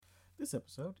This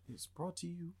episode is brought to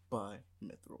you by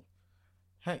Mithril.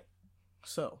 Hey,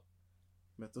 so,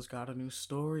 Mithril's got a new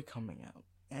story coming out,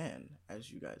 and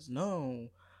as you guys know,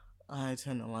 I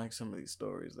tend to like some of these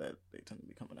stories that they tend to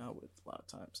be coming out with a lot of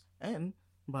times, and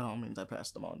by all means I pass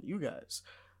them on to you guys.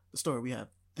 The story we have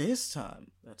this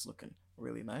time that's looking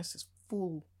really nice is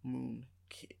Full Moon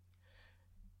King.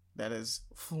 That is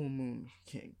Full Moon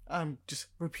King. I'm just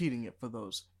repeating it for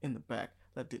those in the back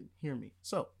that didn't hear me.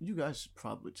 So, you guys should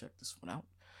probably check this one out.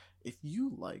 If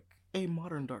you like a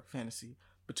modern dark fantasy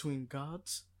between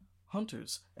gods,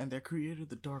 hunters, and their creator,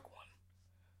 the Dark One,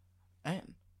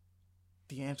 and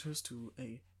the answers to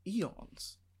a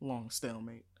eons long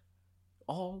stalemate,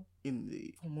 all in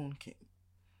the Full Moon King.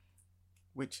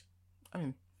 Which,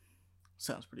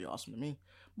 sounds pretty awesome to me.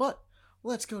 But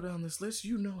let's go down this list.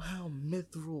 You know how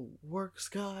Mithril works,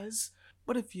 guys.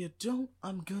 But if you don't,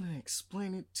 I'm gonna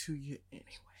explain it to you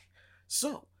anyway.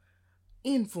 So,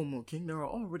 in Full Moon King, there are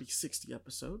already 60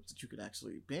 episodes that you could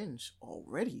actually binge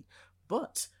already.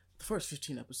 But the first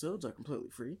 15 episodes are completely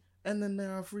free. And then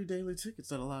there are free daily tickets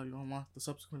that allow you to unlock the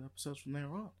subsequent episodes from there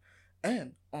on.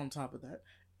 And on top of that,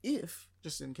 if,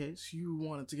 just in case, you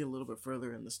wanted to get a little bit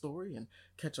further in the story and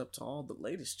catch up to all the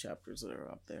latest chapters that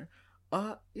are up there,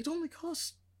 it only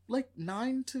costs like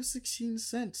 9 to 16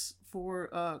 cents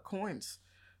for coins.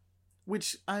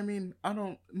 Which, I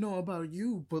don't know about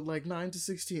you, but like 9 to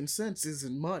 16 cents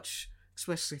isn't much,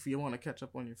 especially if you want to catch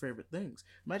up on your favorite things.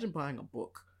 Imagine buying a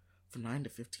book for 9 to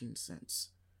 15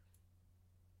 cents.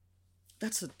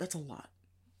 That's a lot.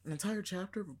 An entire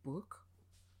chapter of a book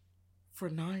for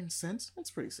 9 cents?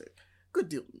 That's pretty sick. Good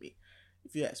deal to me,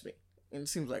 if you ask me. And it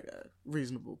seems like a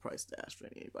reasonable price to ask for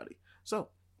anybody. So,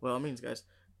 by all means, guys,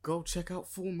 go check out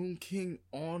Full Moon King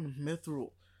on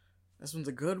Mithril. This one's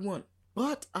a good one.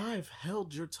 But I've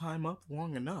held your time up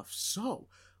long enough, so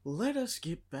let us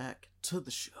get back to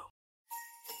the show.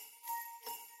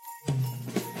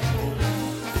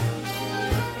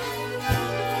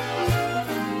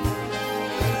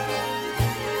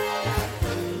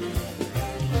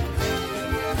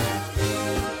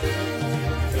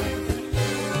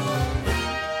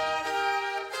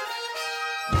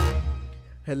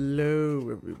 Hello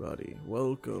everybody,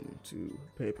 welcome to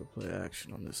Paper Play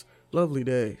Action on this lovely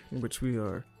day in which we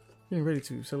are getting ready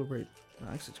to celebrate,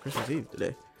 actually it's Christmas Eve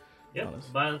today. Yep,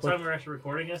 by the time we're actually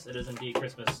recording this, it is indeed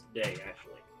Christmas Day,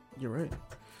 actually. You're right,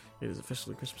 it is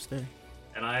officially Christmas Day.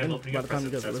 And I am opening up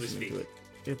presents as we speak.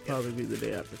 It'll probably be the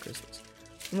day after Christmas.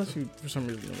 Unless you, for some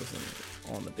reason,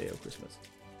 listen on the day of Christmas.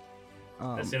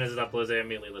 As soon as it uploads, I'm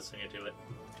immediately listening to it.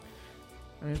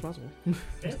 It's possible.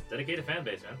 Yeah, dedicated fan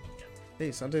base, man. Yeah.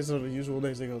 Hey, Sundays are the usual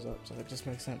days it goes up, so that just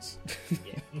makes sense.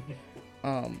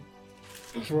 Yeah.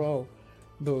 For all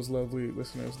those lovely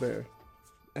listeners there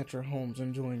at your homes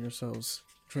enjoying yourselves,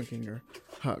 drinking your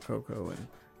hot cocoa and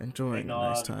enjoying a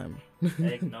nice time.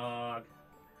 Eggnog.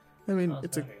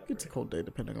 It's a cold day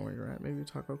depending on where you're at. Maybe it's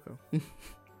hot cocoa.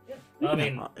 Yeah. Hot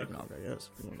eggnog, I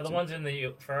guess. For the ones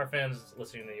for our fans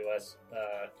listening in the U.S.,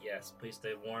 yes, please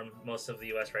stay warm. Most of the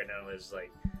U.S. right now is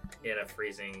like in a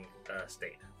freezing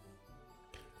state.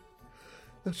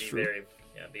 That's true.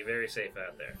 Be very safe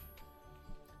out there.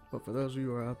 But for those of you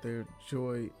who are out there,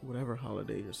 enjoy whatever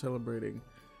holiday you're celebrating,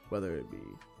 whether it be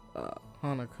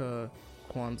Hanukkah,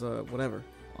 Kwanzaa, whatever,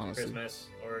 honestly. Christmas,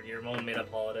 or your own made-up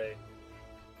holiday.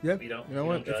 Yeah, you know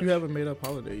what? If you have a made-up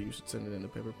holiday, you should send it in to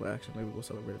Paper Play Action. Maybe we'll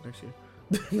celebrate it next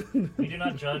year. We do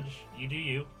not judge. You do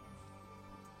you.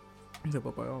 Yeah,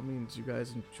 but by all means, you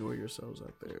guys enjoy yourselves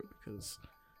out there because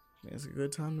it's a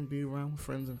good time to be around with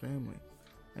friends and family.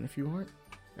 And if you aren't,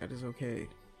 that is okay.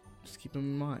 Just keep them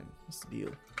in mind. That's the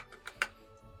deal.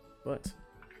 But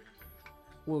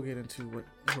we'll get into what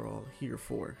we're all here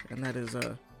for, and that is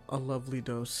a lovely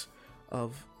dose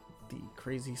of the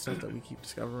crazy stuff that we keep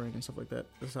discovering and stuff like that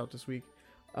that's out this week.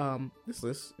 This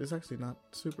list is actually not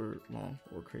super long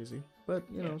or crazy, but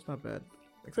it's not bad.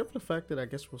 Except for the fact that I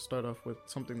guess we'll start off with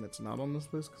something that's not on this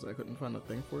list because I couldn't find a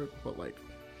thing for it. But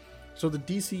so the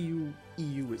DCU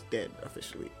EU is dead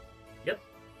officially. Yep.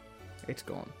 It's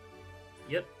gone.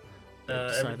 Yep.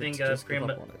 Everything got pretty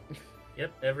much.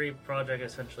 Yep. Every project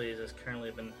essentially is just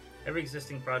currently been. Every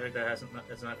existing project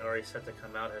that's not already set to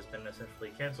come out has been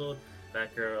essentially canceled.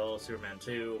 Batgirl, Superman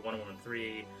 2, Wonder Woman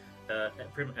 3,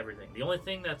 pretty much everything. The only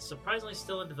thing that's surprisingly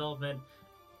still in development,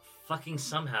 fucking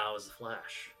somehow, is The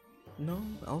Flash. No.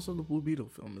 Also, the Blue Beetle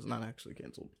film is not actually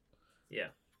canceled. Yeah.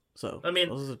 So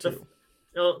those are the two.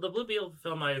 The Blue Beetle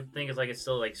film, I think, is like it's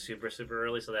still like super super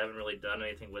early, so they haven't really done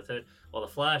anything with it. While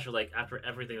the Flash, are like after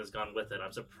everything has gone with it,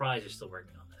 I'm surprised you're still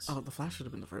working on this. Oh, the Flash should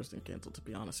have been the first thing canceled. To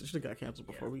be honest, it should have got canceled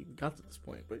before we got to this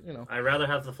point. But you know, I'd rather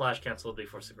have the Flash canceled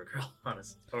before Supergirl,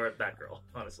 honest, or Batgirl,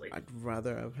 honestly. I'd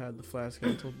rather have had the Flash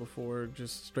canceled before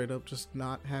just straight up just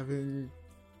not having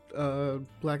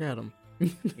Black Adam.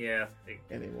 Yeah.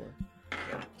 Anymore.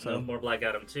 Yeah. So no more Black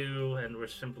Adam 2, and we're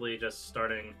simply just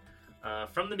starting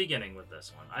from the beginning with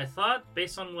this one. I thought,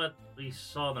 based on what we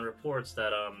saw in the reports,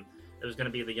 that it was going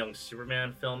to be the Young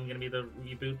Superman film going to be the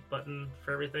reboot button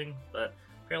for everything, but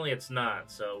apparently it's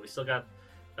not. So we still got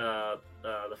the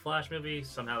Flash movie.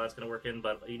 Somehow that's going to work in,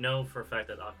 but you know for a fact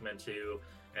that Aquaman 2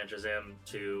 and Shazam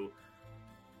 2,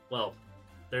 well,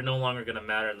 they're no longer going to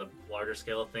matter in the larger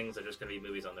scale of things. They're just going to be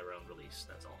movies on their own release.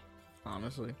 That's all.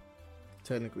 Honestly,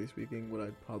 technically speaking, what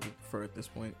I'd probably prefer at this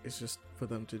point is just for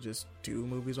them to just do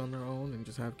movies on their own and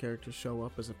just have characters show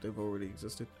up as if they've already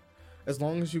existed. As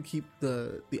long as you keep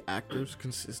the actors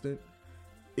consistent.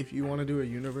 If you want to do a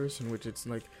universe in which it's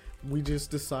like, we just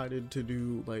decided to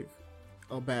do like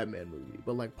a Batman movie,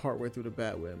 but like partway through the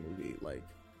Batman movie, like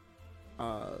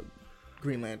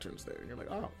Green Lantern's there, and you're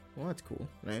like, oh, well, that's cool,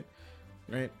 right?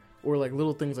 Or like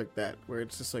little things like that, where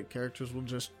it's just like characters will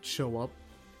just show up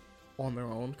on their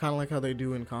own, kind of like how they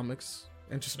do in comics,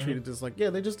 and just treat it as like, yeah,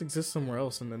 they just exist somewhere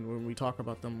else, and then when we talk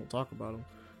about them, we'll talk about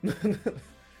them.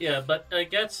 Yeah, but I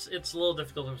guess it's a little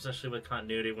difficult, especially with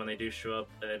continuity, when they do show up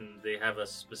and they have a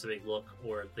specific look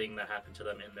or thing that happened to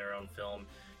them in their own film.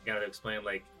 You gotta explain,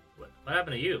 like, what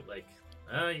happened to you? Like,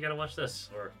 you gotta watch this,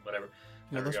 or whatever.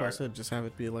 Yeah, that's why I said just have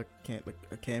it be like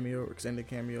a cameo or extended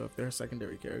cameo. If they're a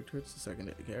secondary character, it's a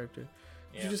secondary character.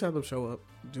 Yeah. You just have them show up,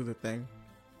 do the thing.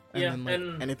 And then, like,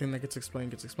 and anything that gets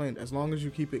explained gets explained. As long as you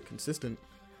keep it consistent,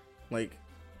 like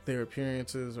their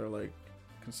appearances are like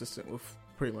consistent with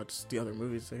pretty much the other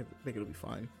movies, I think it'll be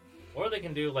fine. Or they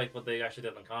can do like what they actually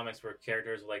did in the comics, where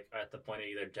characters like at the point of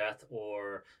either death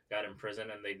or got in prison,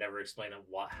 and they never explain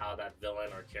how that villain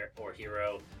or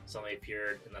hero suddenly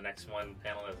appeared in the next one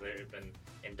panel as they've been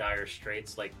in dire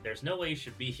straits. Like, there's no way you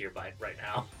should be here right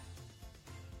now.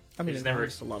 I mean,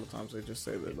 a lot of times they just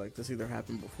say that like this either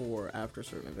happened before or after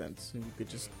certain events, and you could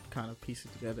just kind of piece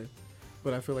it together.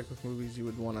 But I feel like with movies, you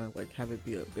would want to like have it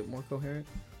be a bit more coherent.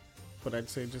 But I'd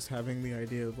say just having the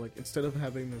idea of like, instead of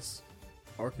having this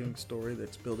arcing story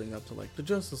that's building up to like the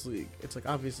Justice League, it's like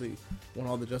obviously when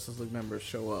all the Justice League members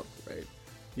show up, right?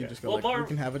 You just go we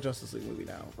can have a Justice League movie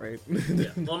now, right? Yeah.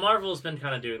 Well, Marvel's been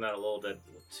kind of doing that a little bit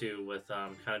too, with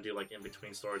kind of do like in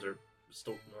between stories or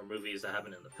movies that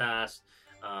happened in the past.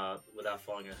 Without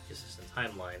following a consistent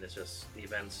timeline. It's just the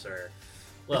events are,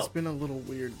 well, it's been a little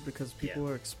weird because people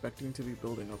are expecting to be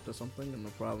building up to something, and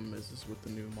the problem is with the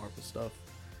new Marvel stuff,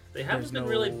 they haven't been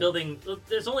really building.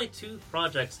 There's only 2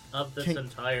 projects of this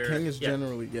entire. King is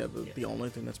generally the only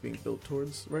thing that's being built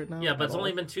towards right now. Yeah, but it's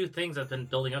only been 2 things that have been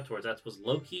building up towards. That was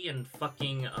Loki and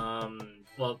fucking Ant-Man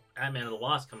and the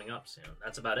Wasp coming up soon.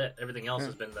 That's about it. Everything else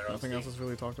has been their own. Nothing else has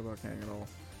really talked about Kang at all.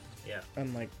 Yeah,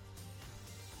 and like,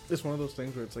 it's one of those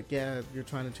things where it's like, yeah, you're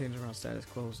trying to change around status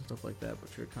quo and stuff like that, but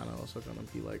you're kind of also going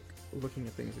to be like looking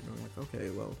at things and going like, okay,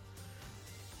 well,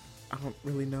 I don't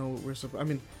really know what we're supposed. I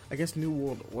mean, I guess New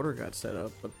World Order got set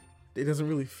up, but it doesn't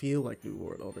really feel like New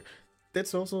World Order.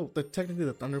 That's also technically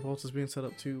the Thunderbolts is being set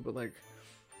up too, but like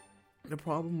the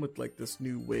problem with like this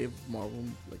new wave of Marvel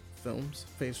like films,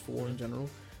 Phase 4 in general,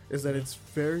 is that it's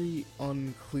very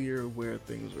unclear where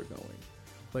things are going.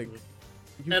 Like,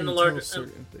 you can tell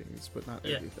certain things, but not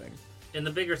everything. In the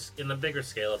bigger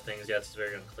scale of things, it's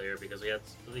very unclear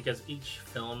because each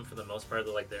film, for the most part,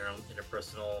 they're like their own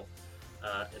interpersonal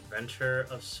adventure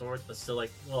of sorts, but still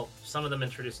like, well, some of them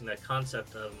introducing that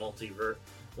concept of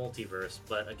multiverse,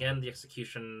 but again, the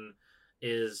execution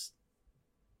is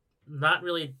not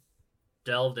really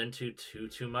delved into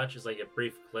too much. It's like a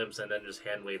brief glimpse and then just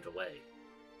hand waved away.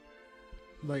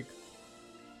 Like,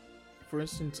 for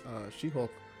instance, She-Hulk,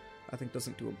 I think,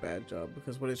 doesn't do a bad job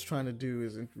because what it's trying to do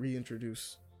is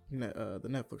reintroduce the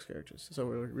Netflix characters. So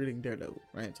we're reading Daredevil,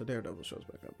 right? So Daredevil shows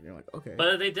back up, and you're like, okay.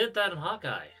 But they did that in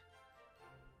Hawkeye.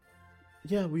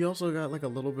 Yeah, we also got like a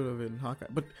little bit of it in Hawkeye,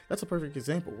 but that's a perfect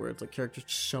example where it's like characters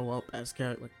show up as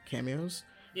like cameos,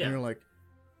 and you're like,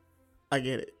 I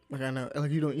get it. Like, I know,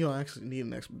 like you don't actually need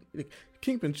an explanation. Like,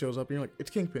 Kingpin shows up, and you're like, it's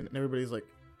Kingpin, and everybody's like,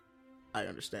 I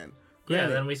understand.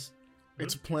 Granted, then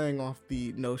it's playing off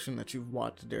the notion that you've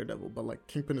watched Daredevil, but like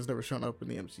Kingpin has never shown up in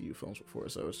the MCU films before,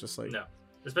 so it's just like, no,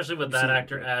 especially with that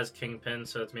actor as Kingpin,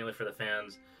 so it's mainly for the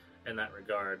fans in that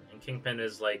regard. And Kingpin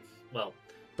is like, well,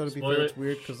 but to be fair, it's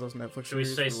weird because those Netflix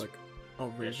series were like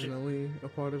originally a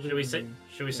part of it.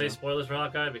 Should we say spoilers for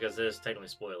Hawkeye, because there's technically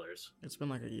spoilers? It's been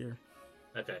like a year.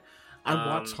 Okay. I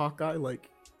watched Hawkeye like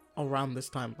around this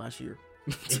time last year.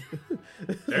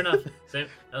 Fair enough.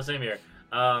 Same here.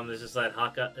 It's just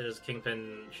that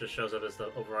Kingpin just shows up as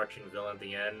the overarching villain at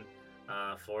the end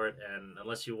for it, and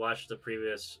unless you watch the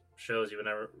previous shows, you would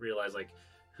never realize like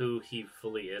who he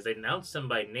fully is. They announced him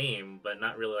by name, but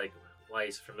not really like why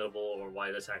he's formidable or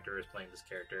why this actor is playing this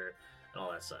character and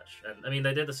all that such. And I mean,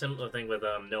 they did the similar thing with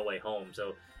No Way Home.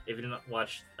 So if you didn't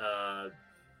watch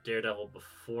Daredevil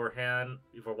beforehand,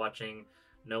 before watching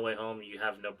No Way Home, you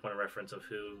have no point of reference of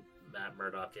who Matt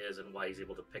Murdock is and why he's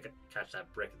able to catch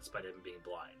that brick despite him being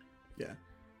blind. Yeah,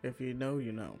 if you know,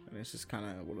 you know, and it's just kind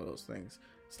of one of those things.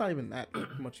 It's not even that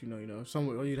much, you know.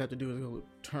 All you'd have to do is go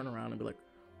turn around and be like,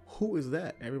 "Who is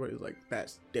that?" And everybody's like,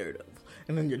 "That's Daredevil,"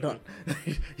 and then you're done.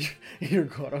 You're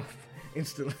caught off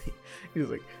instantly. He's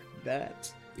like, "That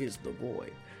is the boy."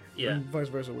 Yeah. And vice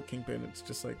versa with Kingpin, it's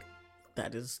just like,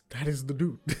 that is the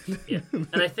dude. Yeah, and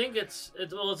I think it's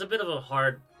a bit of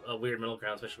a weird middle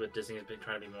ground, especially with Disney has been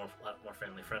trying to be a lot more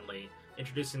family friendly.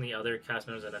 Introducing the other cast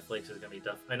members at Netflix is going to be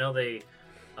tough. I know they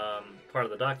part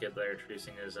of the docket they're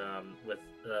introducing is with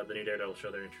the new Daredevil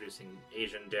show, they're introducing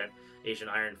Asian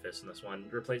Iron Fist in this one,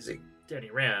 replacing Danny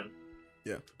Rand.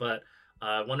 Yeah, but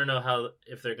I want to know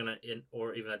if they're gonna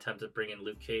or even attempt to bring in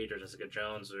Luke Cage or Jessica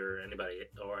Jones or anybody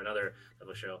or another type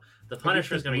of show. The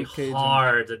Punisher is going to be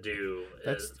hard to do.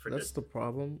 That's the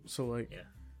problem. So like,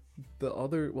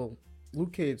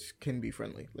 Luke Cage can be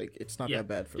friendly. Like, it's not that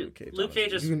bad for Luke Cage. Luke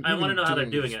Cage is. I want to know how they're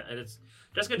doing it. And it's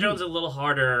Jessica Jones is a little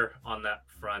harder on that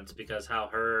front because how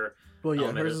her. Well,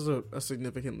 yeah, hers is a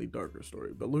significantly darker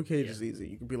story. But Luke Cage is easy.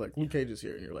 You can be like, Luke Cage is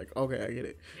here, and you're like, okay, I get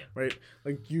it, right?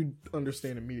 Like, you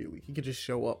understand immediately. He could just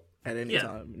show up at any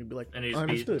time, and you'd be like, and I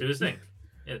understood. Do his thing.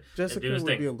 Yeah, Jessica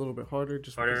would be a little bit harder,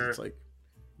 just because it's like.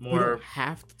 More... We don't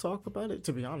have to talk about it.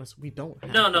 To be honest, we don't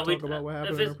have to talk about what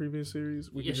happened in our previous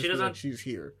series. We can just be like, she's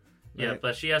here. Right? Yeah,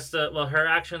 but she has to. Well, her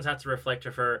actions have to reflect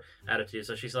her attitude.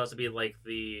 So she still has to be like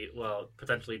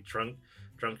potentially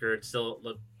drunkard, still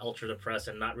look ultra depressed,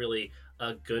 and not really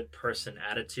a good person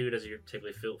attitude as you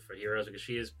typically feel for heroes, because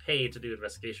she is paid to do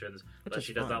investigations, but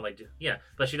she does not like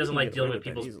but she doesn't like dealing with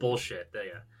people's bullshit.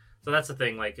 Yeah, so that's the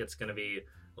thing. Like, it's going to be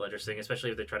interesting,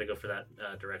 especially if they try to go for that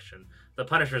direction. The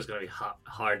Punisher is going to be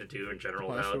hard to do in general.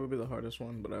 Punisher would be the hardest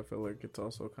one, but I feel like it's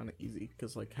also kind of easy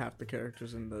because like half the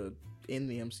characters in the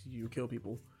MCU kill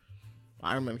people.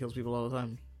 Iron Man kills people all the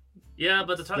time. Yeah,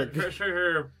 but the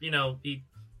Punisher,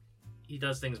 he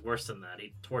does things worse than that.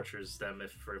 He tortures them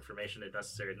for information if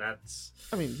necessary, and that's.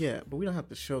 I mean, yeah, but we don't have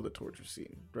to show the torture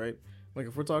scene, right? Like,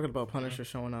 if we're talking about Punisher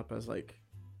showing up as like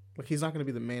he's not going to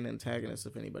be the main antagonist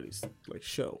of anybody's like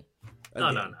show.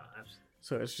 Again. No. Absolutely.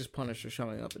 So it's just Punisher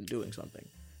showing up and doing something.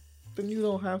 Then you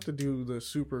don't have to do the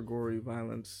super gory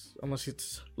violence unless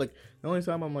it's like the only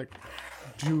time I'm like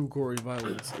do gory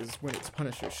violence is when it's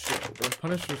Punisher's show. But if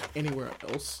Punisher's anywhere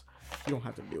else, you don't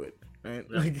have to do it, right?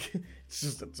 No. Like, it's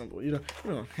just that simple. You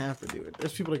don't have to do it.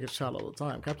 There's people that get shot all the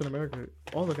time.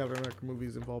 All the Captain America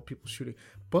movies involve people shooting.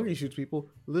 Bucky shoots people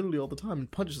literally all the time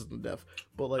and punches them to death.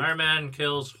 But like, Iron Man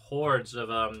kills hordes of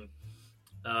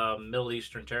Middle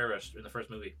Eastern terrorists in the first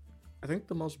movie. I think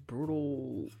the most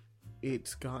brutal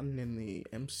it's gotten in the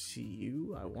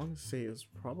MCU, I want to say, is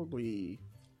probably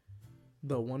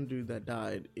the one dude that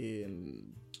died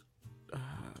in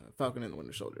Falcon and the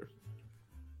Winter Soldier.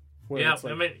 Yeah, like,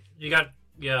 I mean, he's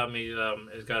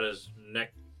got his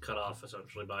neck cut off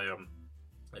essentially by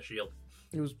a shield.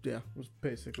 It was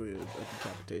basically a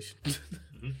decapitation.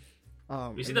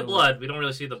 Mm-hmm. We see the blood. We don't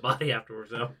really see the body afterwards,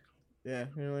 though. Yeah,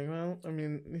 you're like, well, I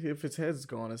mean, if its head's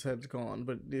gone, its head's gone.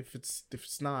 But if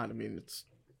it's not, I mean, it's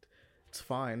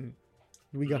fine.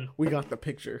 We got the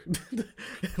picture,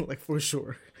 like, for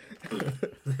sure.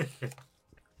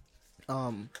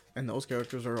 And those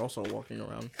characters are also walking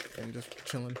around and just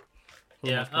chilling.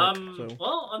 Yeah.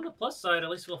 Well, on the plus side, at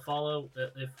least we'll follow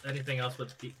if anything else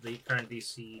with the current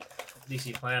DC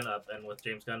plan up, and with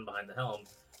James Gunn behind the helm,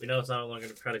 we know it's not only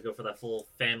going to try to go for that full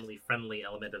family-friendly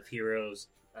element of heroes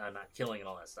not killing and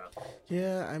all that stuff.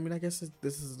 Yeah, I mean, I guess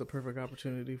this is the perfect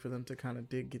opportunity for them to kind of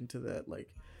dig into that, like,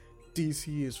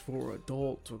 DC is for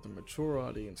adults or the mature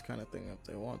audience kind of thing if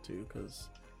they want to, because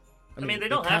I mean they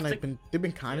don't have to. They've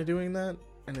been kind of doing that,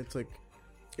 and it's like,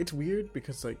 it's weird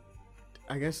because, like,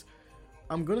 I guess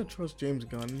I'm gonna trust James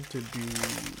Gunn to do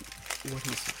what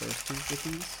he's supposed to with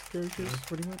these characters,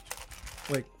 pretty much.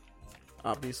 Like,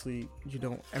 obviously,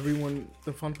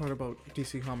 the fun part about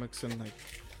DC Comics and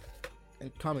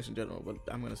comics in general, but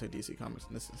I'm gonna say DC Comics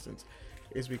in this instance,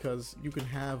 is because you can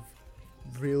have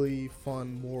really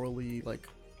fun, morally, like,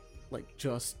 like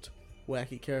just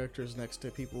wacky characters next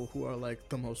to people who are like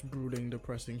the most brooding,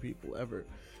 depressing people ever.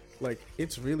 Like,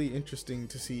 it's really interesting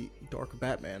to see dark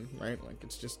Batman, right? Like,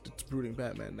 it's brooding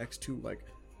Batman next to like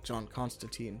John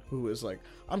Constantine, who is like,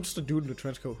 I'm just a dude in a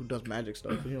trench coat who does magic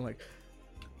stuff, and you're like,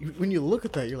 when you look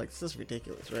at that, you're like, this is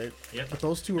ridiculous, right? Yep. But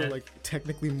those two are like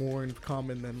technically more in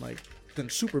common than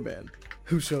Superman,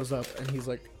 who shows up and he's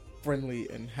like friendly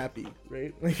and happy,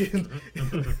 right? Like, he's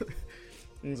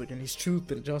like, and he's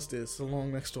truth and justice,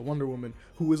 along next to Wonder Woman,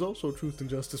 who is also truth and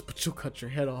justice, but she'll cut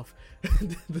your head off.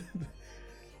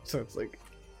 So it's like,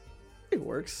 it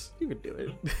works. You could do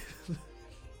it.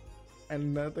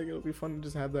 And I think it'll be fun to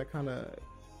just have that kind of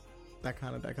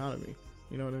dichotomy.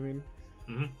 You know what I mean?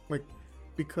 Mm-hmm. Like,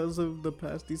 because of the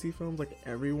past DC films, like,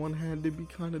 everyone had to be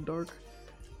kind of dark.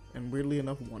 And weirdly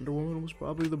enough, Wonder Woman was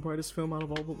probably the brightest film out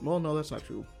of all of them. Well, no, that's not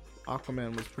true.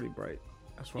 Aquaman was pretty bright.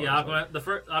 As far yeah, as Aquaman, like, the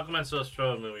first Aquaman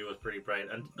Soul movie was pretty bright.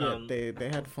 And they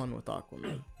had fun with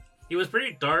Aquaman. He was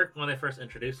pretty dark when they first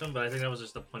introduced him, but I think that was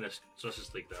just the point of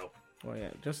Justice League, though. Well, yeah,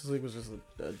 Justice League was just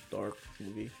a dark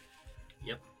movie.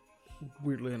 Yep.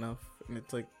 Weirdly enough, and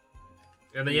it's like...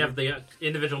 And then you have the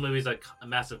individual movies, like, a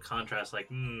massive contrast, like,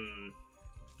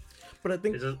 But I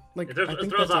think, I think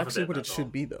that's actually what it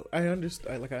should be, though. I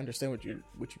understand what you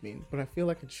mean, but I feel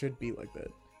like it should be like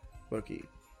that, Bucky.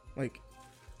 Like,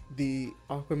 the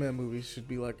Aquaman movies should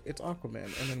be like, it's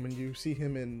Aquaman, and then when you see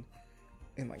him in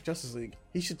like Justice League,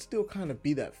 he should still kind of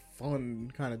be that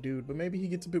fun kind of dude, but maybe he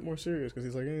gets a bit more serious because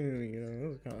he's like,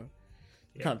 kind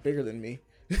of bigger than me,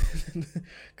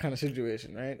 kind of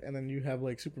situation, right? And then you have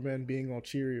like Superman being all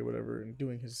cheery or whatever and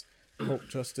doing his hope,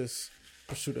 justice,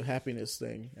 pursuit of happiness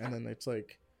thing, and then it's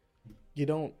like, you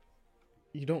don't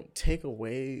take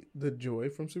away the joy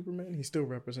from Superman. He still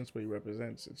represents what he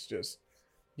represents. It's just,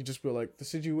 you just feel like the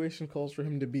situation calls for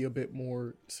him to be a bit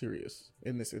more serious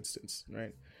in this instance,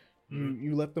 right?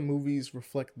 You let the movies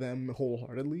reflect them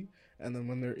wholeheartedly, and then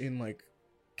when they're in like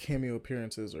cameo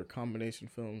appearances or combination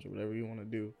films or whatever you want to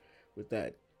do with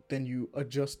that, then you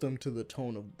adjust them to the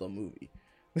tone of the movie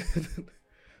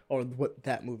or what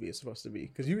that movie is supposed to be.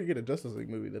 Because you could get a Justice League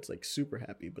movie that's like super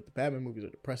happy, but the Batman movies are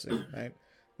depressing, right?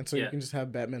 And so you can just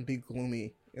have Batman be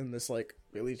gloomy in this like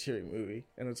really cheery movie,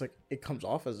 and it's like, it comes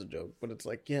off as a joke, but it's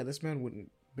like, yeah, this man wouldn't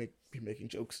be making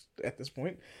jokes at this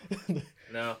point.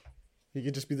 No. He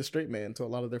could just be the straight man to a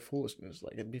lot of their foolishness.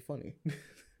 Like, it'd be funny.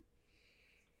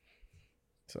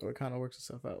 So it kind of works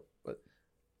itself out. But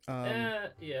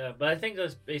yeah, but I think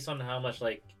that's based on how much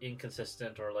like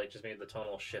inconsistent or like just maybe the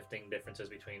tonal shifting differences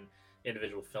between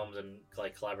individual films and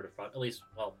like collaborative at least,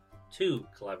 well, 2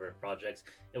 collaborative projects.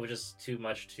 It was just too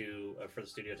much for the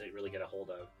studio to really get a hold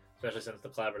of, especially since the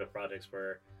collaborative projects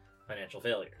were financial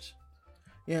failures.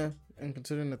 Yeah, and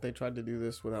considering that they tried to do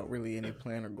this without really any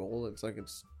plan or goal, it's like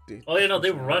it's...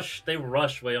 they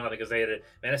rushed way on because they had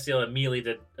Man of Steel immediately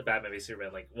did a Batman v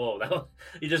Superman. Like, whoa,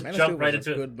 you just jumped right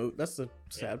into it. That's the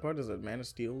sad part, is that Man of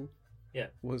Steel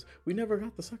was... We never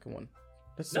got the second one.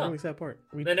 That's the really sad part.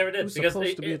 They never did. It was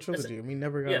supposed to be a trilogy, and we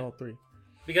never got all 3.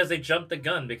 Because they jumped the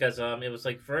gun, because it was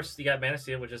like, first you got Man of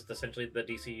Steel, which is essentially the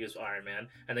DCU's Iron Man,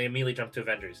 and they immediately jumped to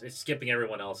Avengers. It's skipping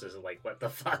everyone else's, like, what the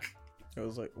fuck? It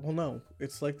was like, well, no.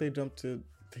 It's like they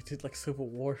did like Civil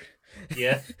War.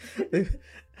 Yeah.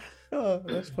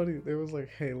 That's funny. They was like,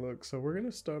 hey, look, so we're going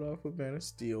to start off with Man of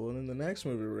Steel, and then the next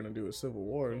movie we're going to do is Civil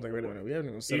War. And it's like, wait a minute, we haven't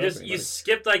even set up anybody. You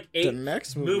skipped like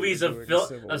 8 movies of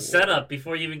setup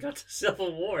before you even got to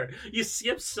Civil War. You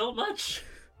skipped so much.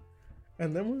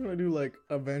 And then we're going to do like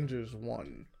Avengers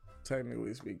 1,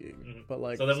 technically speaking. Mm-hmm. But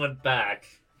like, so they went back.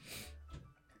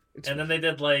 And then they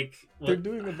did like... They're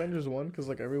doing Avengers 1 because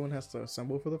like everyone has to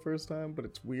assemble for the first time, but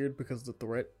it's weird because the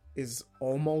threat is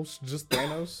almost just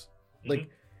Thanos. Like,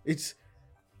 it's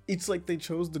like they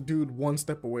chose the dude one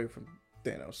step away from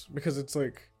Thanos, because it's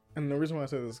like... And the reason why I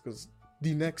say this is because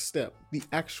the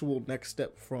actual next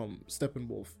step from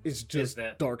Steppenwolf is just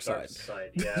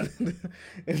Darkseid. Yeah.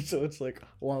 And so it's like,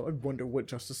 well, I wonder what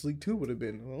Justice League 2 would have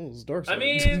been. Well, it was Darkseid. I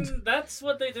mean, that's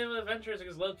what they did with Avengers,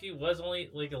 because Loki was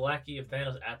only like a lackey of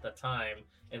Thanos at the time,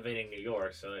 invading New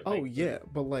York. So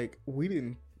but like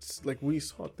we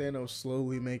saw Thanos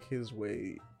slowly make his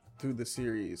way through the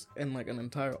series, and like an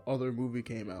entire other movie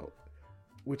came out,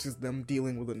 which is them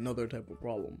dealing with another type of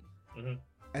problem,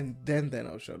 and then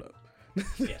Thanos showed up.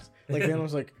 Yeah. Like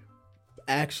Thanos like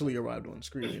actually arrived on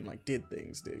screen and like did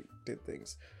things.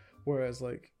 Whereas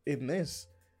like in this,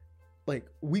 like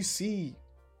we see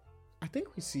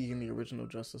in the original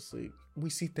Justice League, we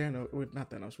see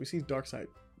Thanos, we see Darkseid.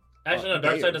 Actually,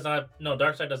 Darkseid does not. No,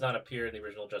 Darkseid does not appear in the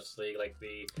original Justice League. Like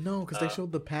because they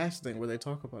showed the past thing where they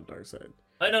talk about Darkseid.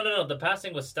 No. The past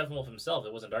thing was Steppenwolf himself.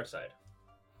 It wasn't Darkseid.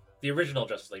 The original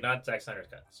Justice League, not Zack Snyder's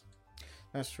cuts.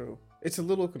 That's true. It's a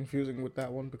little confusing with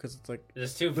that one because it's like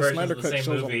there's two versions Snyder of the cut same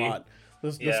shows movie. a lot.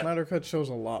 The Snyder cut shows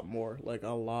a lot more, like a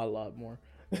lot more.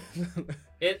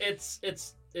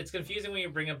 It's confusing when you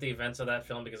bring up the events of that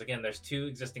film because again, there's two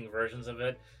existing versions of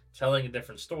it telling a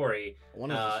different story.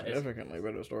 One is a significantly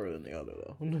better story than the other,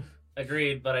 though.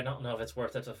 Agreed, but I don't know if it's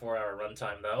worth it to 4-hour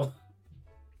runtime though.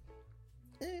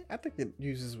 I think it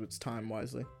uses its time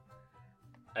wisely.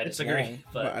 I disagree,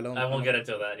 but I won't get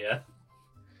into that. Yeah.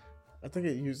 I think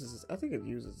it uses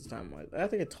its time wisely. I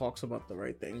think it talks about the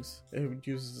right things. It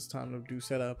uses its time to do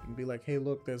setup and be like, "Hey,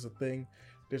 look, there's a thing.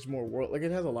 There's more world. Like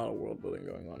it has a lot of world building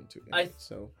going on too."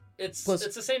 It's the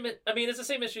same. I mean, it's the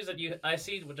same issues that I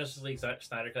see with Justice League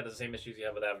Snyder Cut. Is the same issues you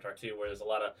have with Avatar 2, where there's a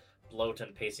lot of bloat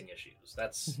and pacing issues.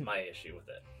 That's my issue with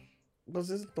it. But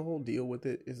isn't the whole deal with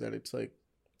it is that it's like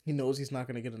he knows he's not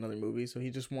going to get another movie, so he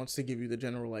just wants to give you the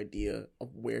general idea of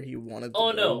where he wanted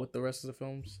to go with the rest of the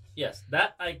films? Yes,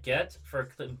 that I get for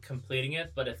completing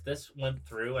it, but if this went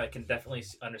through, I can definitely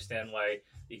understand why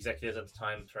the executives at the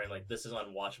time were like, this is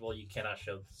unwatchable. You cannot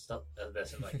show stuff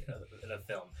this in like in a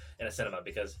film, in a cinema,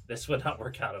 because this would not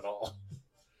work out at all.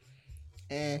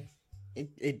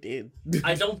 It did. No.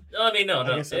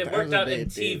 It worked out in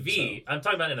TV. I'm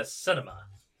talking about in a cinema.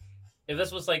 If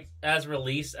this was like as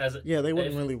released as they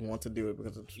wouldn't really want to do it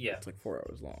because it's like 4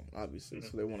 hours long, obviously. Mm-hmm.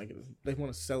 So they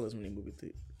want to sell as many movie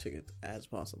tickets as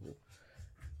possible,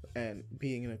 and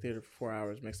being in a theater for 4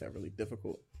 hours makes that really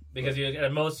difficult. Because you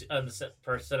at most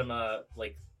per cinema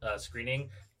screening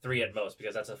 3 at most,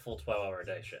 because that's a full 12-hour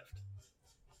day shift.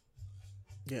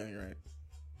 Yeah, you're right.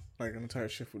 Like an entire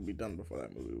shift would be done before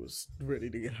that movie was ready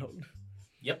to get out.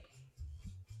 Yep.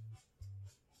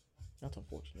 That's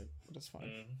unfortunate, but it's fine.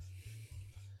 Mm.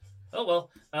 Oh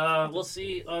well, we'll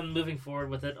see on moving forward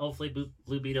with it. Hopefully,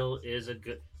 Blue Beetle is a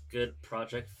good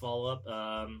project follow up.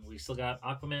 We still got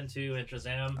Aquaman 2 and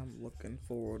Shazam. I'm looking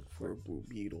forward for Blue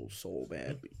Beetle so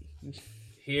badly.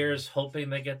 Here's hoping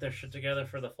they get their shit together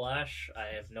for the Flash.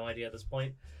 I have no idea at this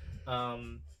point. I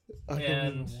don't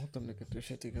even want them to get their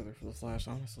shit together for the Flash,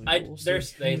 honestly.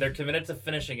 They're committed to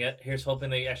finishing it. Here's hoping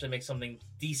they actually make something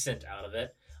decent out of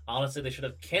it. Honestly, they should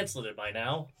have canceled it by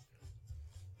now.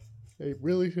 They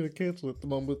really should have canceled it the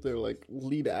moment their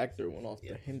lead actor went off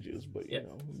the hinges, but you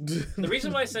know. The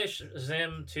reason why I say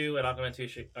Shazam 2 and Aquaman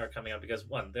 2 are coming out because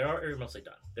one, they are mostly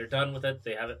done. They're done with it.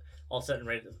 They have it all set and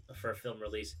ready for a film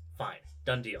release. Fine,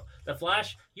 done deal. The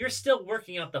Flash, you're still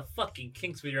working out the fucking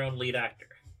kinks with your own lead actor.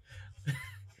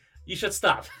 You should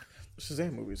stop.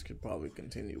 Shazam movies could probably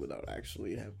continue without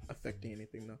actually affecting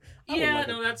anything, though. I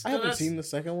haven't seen the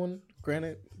second one,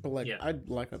 granted, but I'd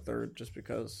like a third just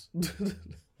because.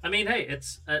 I mean, hey,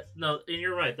 it's no, and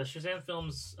you're right. The Shazam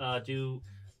films do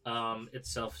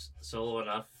itself solo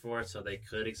enough for it, so they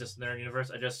could exist in their universe.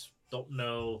 I just don't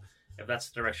know if that's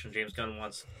the direction James Gunn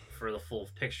wants for the full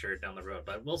picture down the road.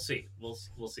 But we'll see. We'll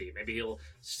see. Maybe he'll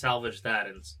salvage that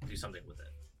and do something with it.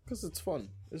 Because it's fun.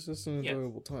 It's just an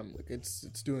enjoyable time. Like it's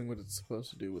doing what it's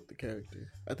supposed to do with the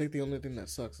character. I think the only thing that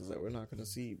sucks is that we're not going to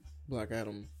see Black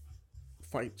Adam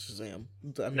fight Shazam.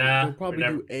 I mean, we'll probably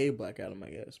do a Black Adam, I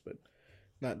guess, but.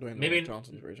 Not doing Dwayne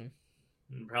Johnson's version.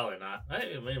 Probably not. I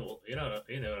mean, well, you know,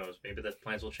 maybe the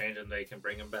plans will change and they can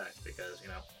bring him back because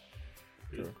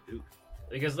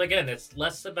because again, it's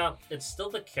less about. It's still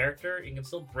the character. You can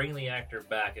still bring the actor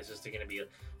back. It's just going to be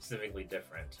significantly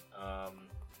different.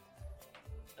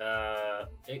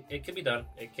 It can be done.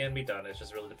 It can be done. It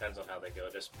just really depends on how they go.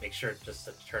 Just make sure just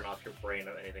to turn off your brain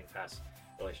of anything past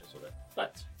relations with it.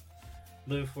 But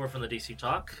moving forward from the DC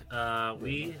talk,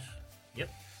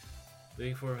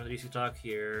 Moving forward from the DC talk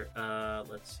here,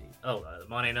 let's see.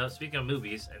 Monte, no, speaking of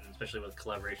movies, and especially with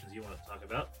collaborations you want to talk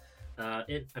about,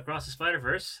 Across the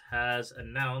Spider-Verse has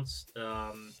announced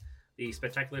the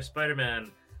Spectacular Spider-Man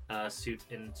suit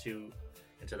into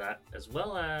that, as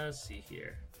well as, see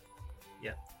here.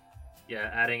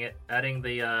 Adding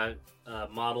the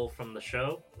model from the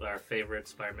show, our favorite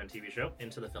Spider-Man TV show,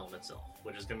 into the film itself,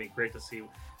 which is going to be great to see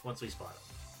once we spot him.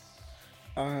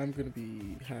 I'm gonna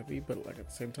be happy, but at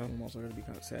the same time, I'm also gonna be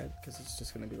kind of sad because it's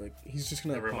just gonna be he's just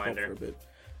gonna pop up for a bit.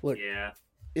 Look,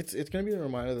 it's gonna be a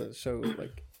reminder that the show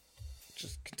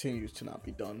just continues to not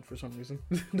be done for some reason.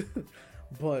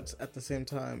 But at the same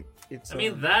time, it's. I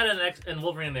mean that and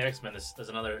Wolverine and the X-Men is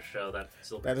another show that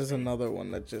still. That is another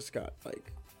one that just got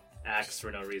axed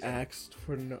for no reason.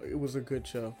 It was a good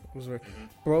show. It was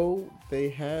bro. They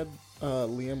had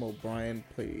Liam O'Brien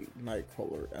play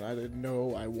Nightcrawler, and I didn't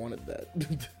know I wanted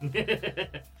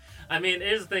that. I mean,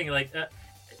 here's the thing.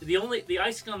 The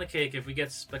icing on the cake, if we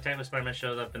get Spectacular Spider-Man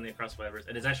shows up in the Across the Spider-Verse,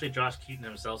 and it's actually Josh Keaton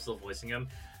himself still voicing him,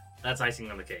 that's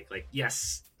icing on the cake. Like,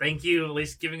 yes, thank you, at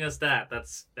least giving us that.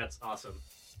 That's awesome.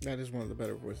 That is one of the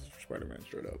better voices for Spider-Man,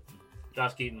 straight up.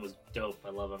 Josh Keaton was dope. I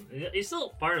love him. He's still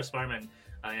part of Spider-Man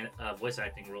voice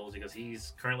acting roles because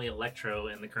he's currently Electro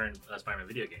in the current Spider-Man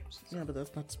video games. Yeah, but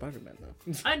that's not Spider-Man though.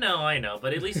 I know,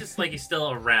 but at least it's like he's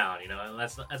still around, you know. And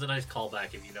that's a nice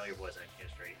callback if you know your voice acting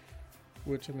history.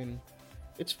 Which, I mean,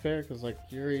 it's fair because like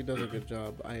Yuri does a good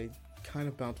job. I kind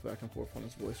of bounce back and forth on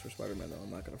his voice for Spider-Man though.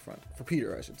 I'm not gonna front for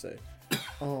Peter, I should say.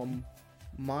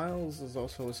 Miles is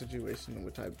also a situation in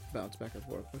which I bounce back and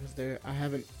forth because I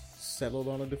haven't settled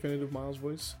on a definitive Miles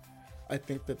voice. I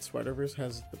think that Spider-Verse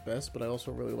has the best, but I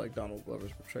also really like Donald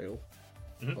Glover's portrayal.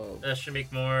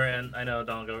 Shamik Moore and I know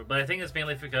Donald Glover, but I think it's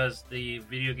mainly because the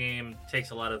video game takes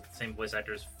a lot of the same voice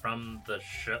actors from the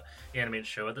animated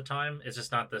show at the time. It's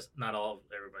just not all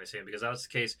everybody's saying, because that was the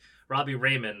case. Robbie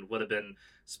Raymond would have been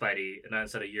Spidey and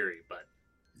instead of Yuri, but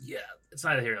yeah, it's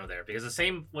neither here nor there because the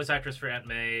same voice actors for Aunt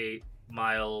May,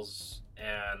 Miles,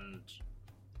 and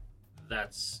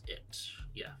that's it.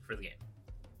 Yeah, for the game.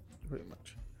 Pretty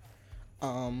much.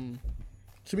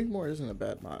 Shamik Moore isn't a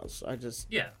bad Miles. I just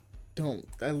I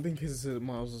think his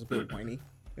Miles is a bit whiny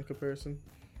in comparison.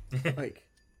 Like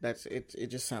that's it. It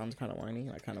just sounds kind of whiny.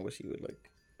 I kind of wish he would like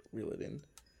reel it in.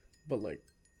 But like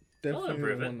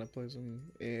definitely the one that plays him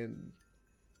in.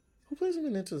 Who plays him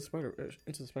in Into the Spider-Verse?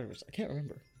 I can't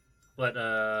remember. What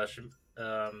Shamik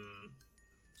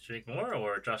Moore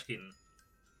or Josh Keaton?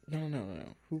 No.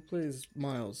 Who plays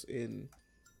Miles in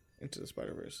Into the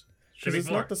Spider-Verse? Shamik it's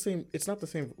Moore. not the same. It's not the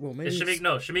same. Well, maybe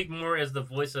Shamik Moore is the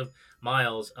voice of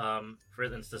Miles. For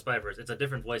Into the Spider-Verse, it's a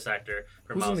different voice actor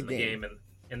for Miles in the game, and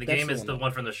in the game is the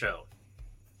one from the show.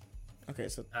 Okay,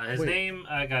 so his name.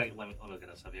 I got. Let me look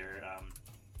this up here.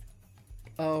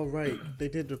 Oh right, they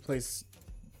did replace.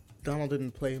 Donald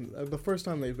didn't play him. The first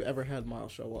time they've ever had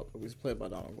Miles show up, it was played by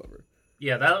Donald Glover.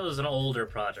 Yeah, that was an older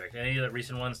project. Any of the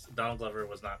recent ones, Donald Glover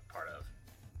was not part of.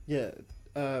 Yeah.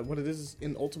 What it is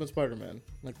in Ultimate Spider-Man,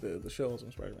 like the show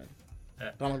Ultimate Spider-Man.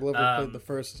 Donald Glover played the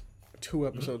first 2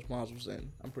 episodes Miles was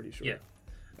in. I'm pretty sure. Yeah.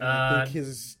 I think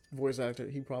his voice actor,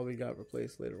 he probably got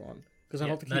replaced later on because I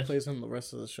don't think he plays him the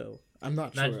rest of the show. I'm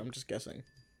not sure. I'm just guessing.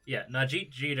 Yeah,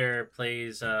 Najee Jeter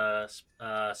plays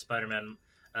Spider-Man.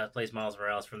 Plays Miles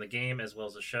Morales from the game as well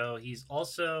as the show. He's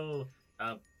also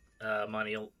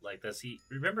Monty like this.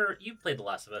 Remember you played The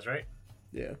Last of Us, right?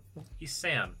 Yeah. He's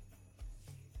Sam.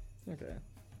 Okay.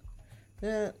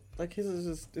 Yeah, like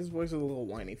his voice is a little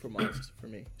whiny for Miles for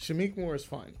me. Shamik Moore is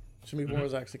fine. Shamik Moore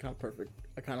is actually kind of perfect.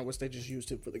 I kind of wish they just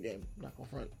used him for the game. Not gonna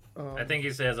front. I think he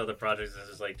has other projects. This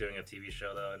is like doing a TV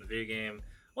show though in the video game.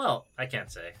 Well, I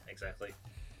can't say exactly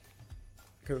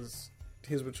because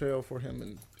his portrayal for him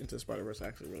in Into Spider-Verse I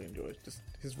actually really enjoyed. Just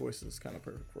his voice is kind of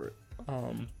perfect for it.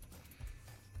 I'm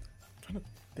trying to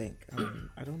think.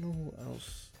 I don't know who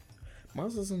else.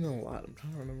 Miles isn't in a lot. I'm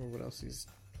trying to remember what else he's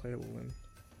playable in.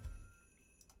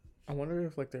 I wonder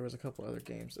if like there was a couple other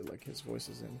games that like his voice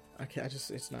is in.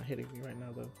 It's not hitting me right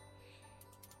now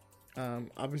though.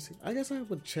 Obviously, I guess I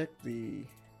would check the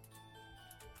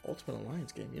Ultimate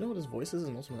Alliance game. You know what his voice is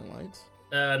in Ultimate Alliance?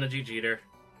 Najee Jeter.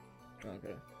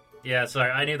 Okay. Yeah, sorry,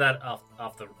 I knew that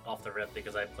off the rip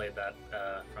because I played that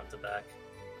front to back.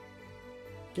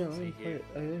 Yeah, I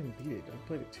didn't beat it. I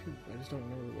played it too. I just don't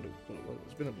remember what it was.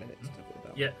 It's been a minute since I played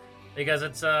that. Yeah, because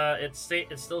it's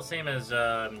still the same as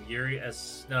Yuri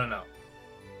as no.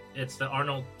 It's the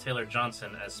Arnold Taylor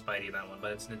Johnson as Spidey in that one,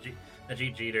 but it's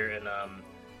Najee Jeter and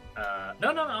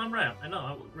no, I'm right. I know,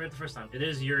 I read it the first time. It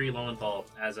is Yuri Lowenthal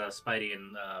as Spidey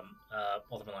in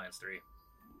Ultimate Alliance 3.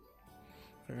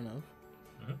 Fair enough.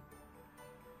 Mm-hmm.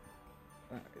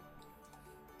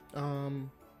 Alright.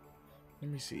 Let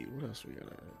me see. What else we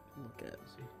gotta look at?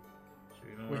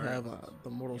 We have the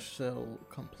Mortal Shell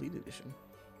Complete Edition.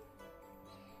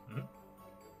 Mm-hmm.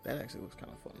 That actually looks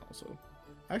kind of fun also.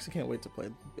 I actually can't wait to play.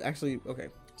 Actually, okay.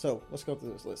 So, let's go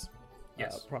through this list.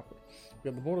 Yes. Proper. We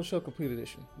have the Mortal Shell Complete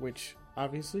Edition, which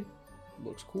obviously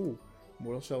looks cool.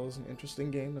 Mortal Shell is an interesting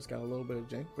game that's got a little bit of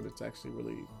jank, but it's actually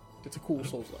it's a cool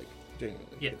Souls-like,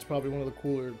 genuinely. Yeah. It's probably one of the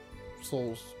cooler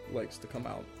Souls-likes to come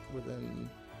out within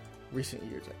recent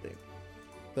years, I think.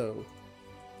 Though,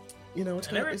 you know,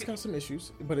 it's got some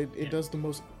issues, but it does the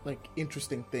most like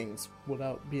interesting things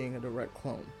without being a direct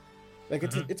clone. Like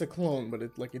it's a clone, but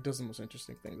it does the most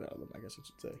interesting things out of them, I guess you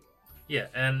should say. Yeah,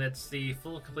 and it's the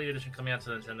full complete edition coming out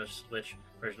to the Nintendo Switch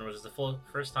version, which is the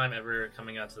first time ever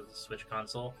coming out to the Switch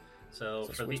console. So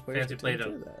for the fans who played it,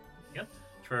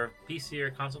 for PC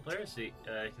or console players, you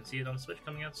can see it on the Switch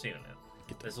coming out soon.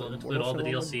 This will include all the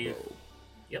DLC.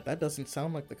 Yep. That doesn't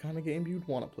sound like the kind of game you'd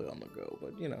want to play on the go,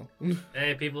 but you know.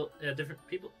 Hey, different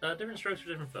strokes for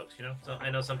different folks, you know? So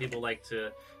I know some people like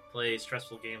to play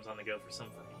stressful games on the go for some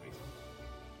fucking reason.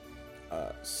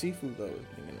 Sifu, though, is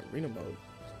being in arena mode.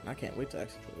 I can't wait to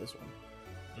actually play this one.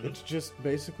 Mm-hmm. It's just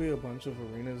basically a bunch of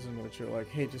arenas in which you're like,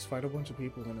 hey, just fight a bunch of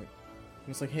people in it. And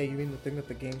it's like, hey, you mean the thing that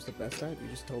the game's the best at? You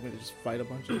just told me to just fight a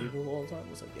bunch of people all the time?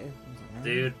 It's like, yeah. Like,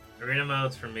 dude, arena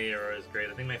modes for me are always great.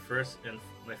 I think my first arena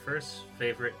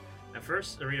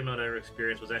mode I ever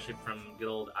experienced was actually from good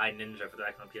old iNinja for the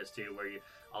back on PS2, where you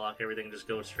unlock everything and just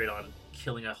go straight on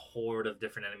killing a horde of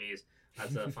different enemies as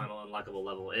the final unlockable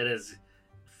level. It is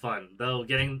fun, though.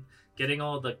 Getting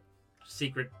all the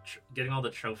getting all the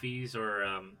trophies or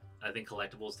I think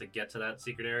collectibles to get to that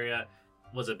secret area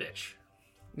was a bitch.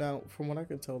 Now, from what I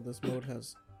can tell, this mode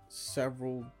has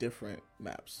several different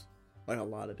maps. Like, a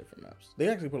lot of different maps. They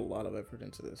actually put a lot of effort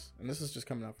into this. And this is just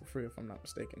coming out for free, if I'm not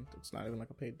mistaken. It's not even like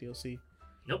a paid DLC.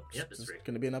 Nope, yep, it's free.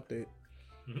 Going to be an update.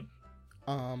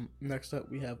 Mm-hmm. Next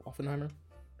up, we have Oppenheimer.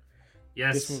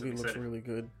 Yes, this movie looks really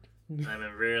good. I'm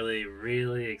really,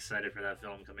 really excited for that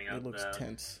film coming out. It looks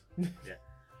tense. Yeah.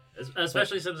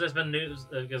 Especially since there's been news,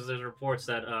 because there's reports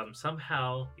that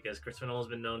somehow, because Christopher Nolan's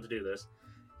been known to do this,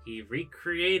 he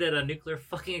recreated a nuclear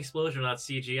fucking explosion without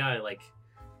CGI. Like,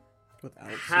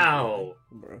 without how?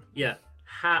 CGI, bro. Yeah.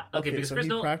 How? Okay, because so Chris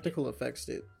Nolan practical effects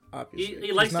it. Obviously,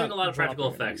 he likes doing a lot of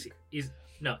practical effects. He's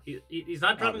not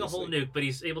dropping a whole nuke, but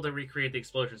he's able to recreate the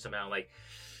explosion somehow. Like,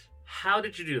 how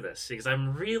did you do this? Because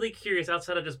I'm really curious.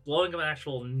 Outside of just blowing up an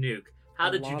actual nuke,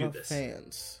 how did you do this?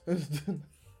 Fans.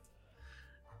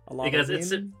 A lot because of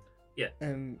it's wind,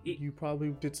 and you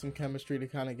probably did some chemistry to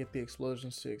kind of get the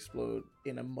explosions to explode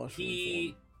in a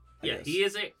mushroom form.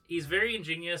 He's very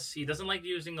ingenious. He doesn't like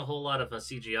using a whole lot of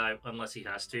CGI unless he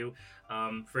has to.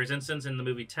 For instance, in the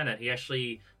movie Tenet, he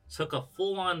actually took a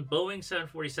full-on Boeing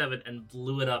 747 and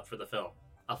blew it up for the film.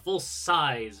 A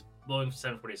full-size Boeing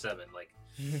 747. Like,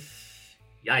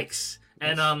 yikes.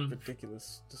 That's and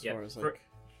ridiculous as far as like...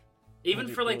 Even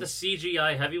for like the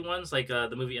CGI heavy ones, like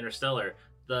the movie Interstellar,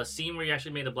 the scene where you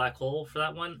actually made a black hole for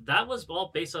that one, that was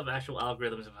all based off actual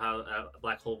algorithms of how a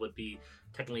black hole would be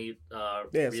technically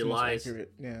realized.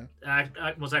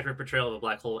 Most accurate portrayal of a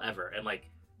black hole ever. And like,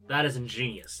 that is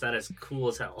ingenious. That is cool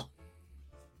as hell.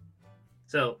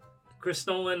 So, Chris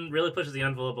Nolan really pushes the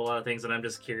envelope a lot of things, and I'm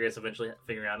just curious eventually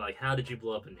figuring out, like, how did you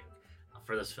blow up a nuke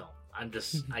for this film? I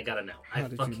gotta know. How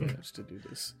did you manage to do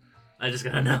this? I just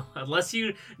gotta know. Unless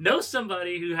you know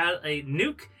somebody who had a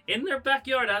nuke in their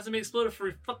backyard that hasn't been exploded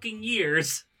for fucking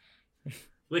years.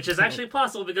 Which is actually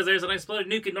possible because there's an exploded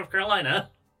nuke in North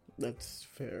Carolina. That's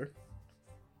fair.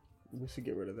 We should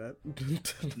get rid of that.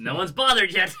 No one's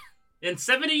bothered yet. In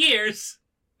 70 years.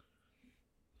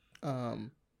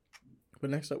 But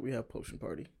next up we have Potion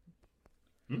Party.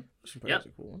 Potion Party is a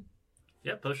cool one.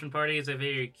 Yeah, Potion Party is a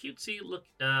very cutesy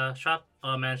shop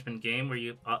management game where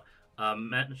you...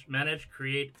 manage,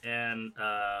 create, and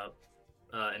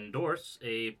endorse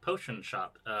a potion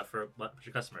shop for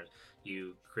your customers.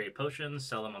 You create potions,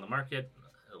 sell them on the market,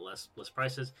 less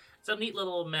prices. It's a neat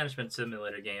little management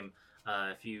simulator game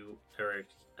if you are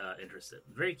interested.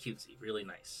 Very cutesy, really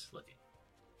nice looking.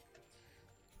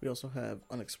 We also have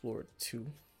Unexplored 2,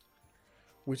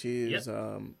 which is,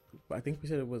 I think we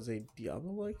said it was a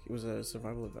Diablo-like? It was a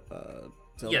survival of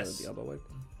Zelda Diablo-like?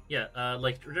 Yeah,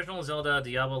 like traditional Zelda,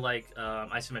 Diablo-like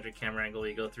isometric camera angle.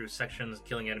 You go through sections,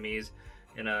 killing enemies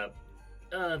in a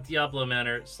Diablo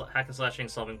manner, hack and slashing,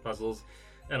 solving puzzles,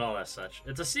 and all that such.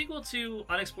 It's a sequel to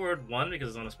Unexplored 1 because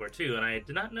it's Unexplored 2, and I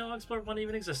did not know Unexplored 1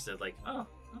 even existed. Like, oh,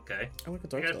 okay. I like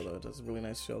the art style, though. It does a really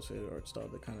nice shell-shaded art style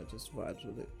that kind of just vibes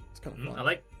with it. It's kind of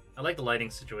fun. I like the lighting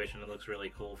situation. It looks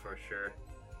really cool for sure.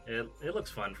 It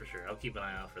looks fun for sure. I'll keep an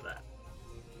eye out for that.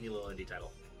 New little indie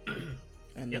title.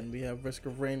 And then we have Risk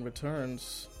of Rain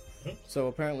Returns. So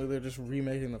apparently they're just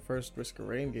remaking the first Risk of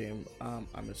Rain game.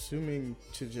 I'm assuming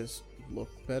to just look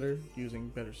better, using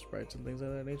better sprites and things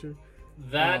of that nature.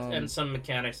 That and some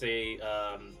mechanics they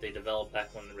developed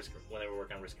back when they were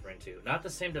working on Risk of Rain 2. Not the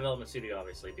same development studio,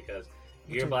 obviously, because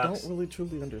Gearbox... I don't really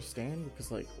truly understand,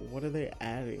 because like, what are they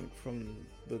adding from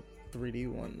the 3D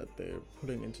one that they're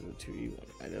putting into the 2D one?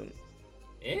 I don't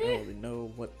really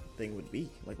know what the thing would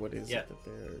be. Like, what is it that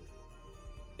they're...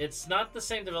 It's not the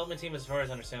same development team as far as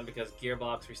I understand, because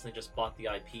Gearbox recently just bought the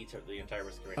IP to the entire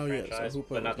Risk of Rain franchise,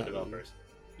 but not the developers.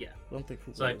 I don't think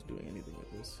Hoopla was doing anything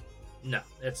with this. No,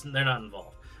 they're not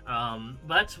involved.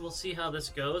 But we'll see how this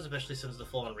goes, especially since the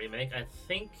full-on remake. I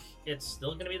think it's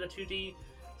still going to be the 2D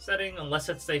setting, unless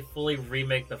they fully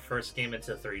remake the first game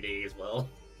into 3D as well.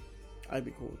 I'd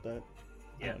be cool with that.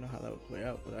 Yeah. I don't know how that would play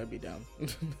out, but I'd be down.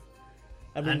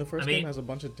 I mean, the first game has a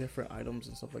bunch of different items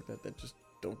and stuff like that that just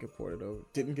didn't get ported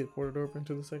over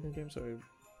into the second game, so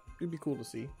it'd be cool to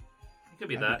see. It could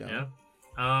be that, yeah.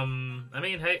 I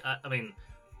mean, hey, I mean,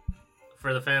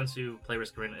 for the fans who play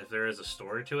Risk Arena, if there is a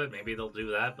story to it, maybe they'll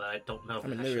do that, but I don't know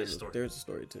if there is a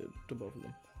story to both of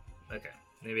them. Okay,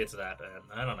 maybe it's that.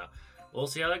 I don't know. We'll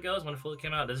see how that goes when it fully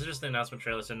came out. This is just the announcement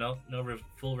trailer, so no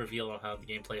full reveal on how the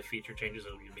gameplay feature changes are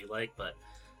going to be like, but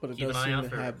it does seem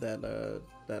to have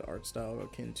that art style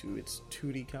akin to its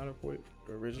 2D counterpart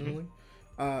originally.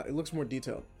 It looks more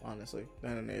detailed, honestly,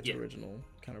 than its original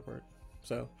counterpart.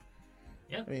 So,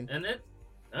 yeah, I mean, and it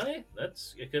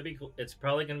could be cool. It's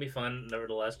probably going to be fun.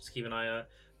 Nevertheless, just keep an eye out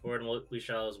for it, and we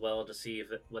shall as well to see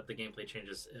what the gameplay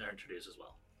changes are introduced as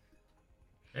well.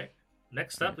 Okay.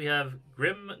 Next up, we have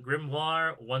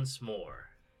Grimoire Once More.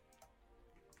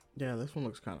 Yeah, this one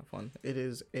looks kind of fun. It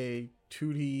is a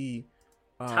 2D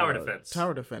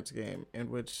tower defense game in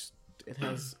which it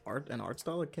has an art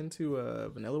style akin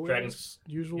to Vanillaware's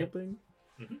usual thing.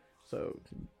 Mm-hmm. So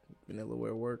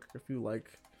Vanillaware work if you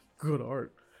like good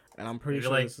art, and I'm pretty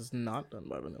sure this is not done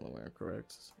by Vanillaware,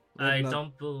 correct? I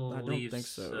don't think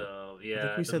so. Yeah, I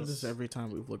think we said this every time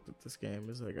we've looked at this game.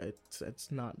 It's like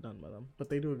it's not done by them, but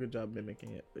they do a good job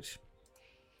mimicking it. Which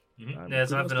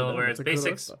it's not Vanillaware. It's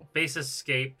Base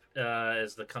Escape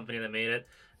is the company that made it.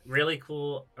 Really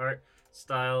cool art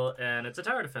style, and it's a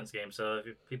tower defense game. So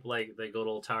if people like the good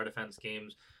old tower defense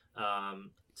games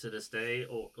to this day,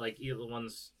 or like either the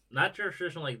ones not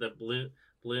traditional like the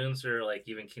Bloons or like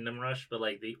even Kingdom Rush, but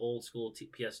like the old school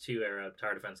PS2 era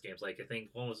tower defense games. Like I think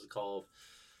one was called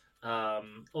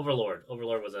Overlord.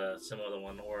 Overlord was a similar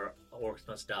one, or Orcs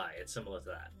Must Die. It's similar to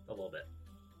that a little bit.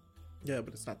 Yeah,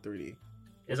 but it's not 3D.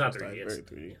 It's not 3D. It's very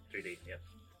 3D. 3D. Yeah.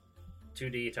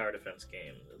 2D tower defense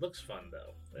game. It looks fun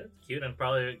though. It's cute and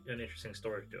probably an interesting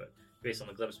story to it, based on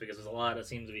the glimpse, because there's a lot that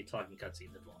seems to be talking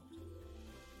cutscenes involved.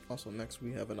 Also, next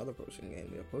we have another potion game.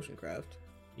 We have Potion Craft.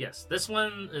 Yes, this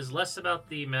one is less about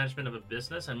the management of a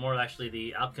business and more actually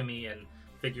the alchemy and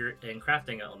figure and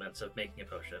crafting elements of making a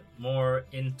potion. More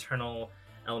internal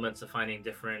elements of finding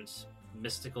different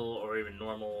mystical or even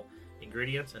normal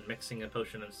ingredients and mixing a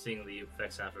potion and seeing the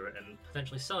effects after it and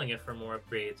potentially selling it for more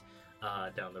upgrades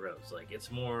down the road. So like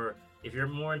it's more, if you're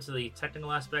more into the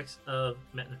technical aspects of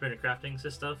independent crafting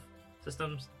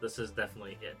systems, this is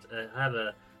definitely it. I have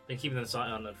been keeping this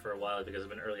on it for a while because I've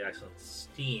been early access on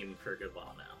Steam for a good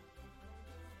while now.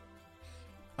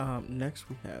 Next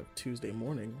we have Tuesday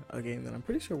Morning, a game that I'm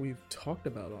pretty sure we've talked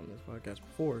about on this podcast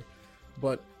before,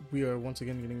 but we are once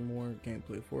again getting more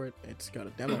gameplay for it. It's got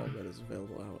a demo that is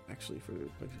available out actually for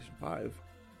PlayStation 5,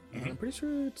 and I'm pretty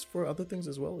sure it's for other things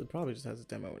as well. It probably just has a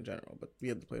demo in general, but we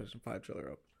had the PlayStation 5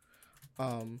 trailer up.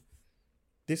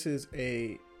 This is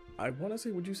I want to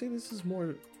say, would you say this is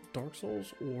more Dark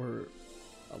Souls or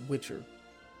Witcher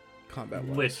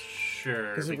combat-wise? Witcher.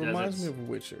 Because it reminds me of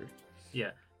Witcher.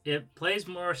 Yeah. It plays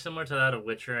more similar to that of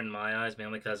Witcher in my eyes,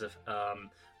 mainly because of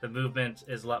the movement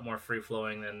is a lot more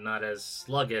free-flowing and not as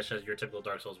sluggish as your typical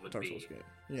Dark Souls would be. Souls game.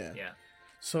 Yeah. Yeah.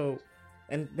 So,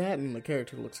 and the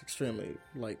character looks extremely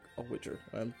like a Witcher.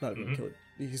 I'm not even kidding.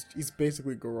 He's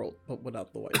basically Geralt, but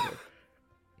without the white hair.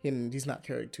 And he's not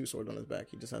carrying two swords on his back.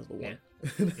 He just has the one.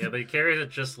 Yeah, but he carries it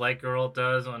just like Geralt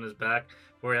does on his back,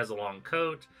 where he has a long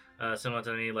coat, similar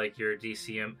to any like your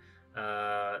DCM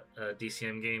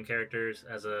game characters.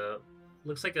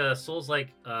 Looks like a Souls-like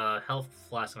health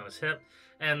flask on his hip,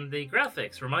 and the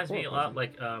graphics reminds me a lot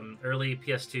like early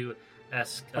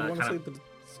PS2-esque. I want to say that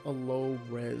it's a low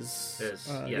res.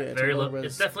 Very low.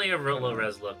 It's definitely a real low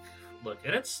res look,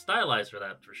 and it's stylized for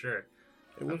that for sure.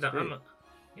 It looks great.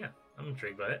 I'm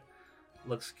intrigued by it.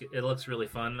 It looks really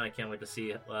fun. I can't wait to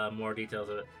see more details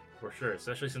of it for sure,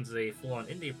 especially since it's a full-on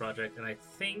indie project. And I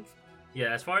think,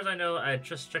 as far as I know, I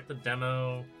just checked the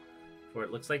demo for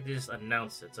it. Looks like they just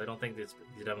announced it, so I don't think the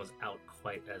demo's out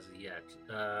quite as yet.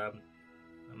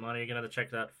 Amani, you're gonna have to check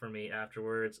that for me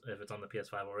afterwards if it's on the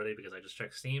PS5 already, because I just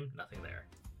checked Steam, nothing there.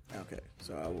 Okay,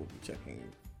 so I will be checking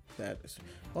that.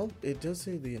 Well, it does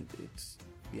say it's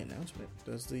the announcement.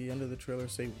 Does the end of the trailer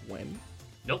say when?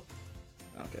 Nope.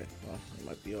 Okay, well, it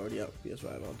might be already out for PS5.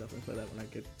 I'll definitely play that when I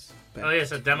get back. Oh, yeah,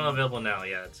 it's a demo available now.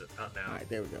 Yeah, it's out now. Alright,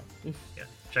 there we go. Yeah,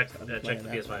 check the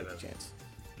PS5 out. Chance.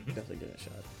 Definitely give it a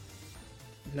shot.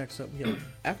 Next up, we have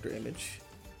After Image,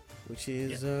 which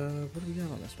is, what do we got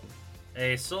on this one?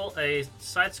 A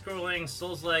side-scrolling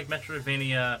Souls-like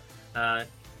Metroidvania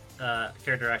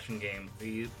character action game.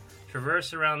 You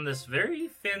traverse around this very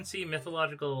fancy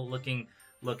mythological-looking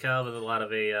locale with a lot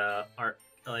of art,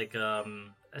 like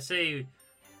I say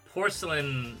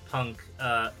porcelain punk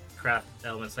craft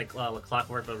elements, like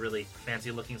clockwork, but really fancy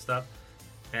looking stuff.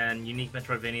 and unique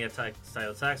Metroidvania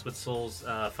style attacks with Souls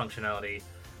functionality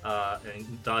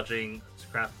and dodging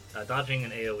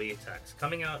and AoE attacks.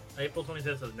 Coming out April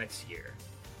 25th of next year.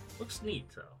 Looks neat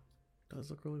though. Does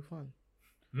look really fun.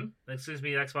 It's going to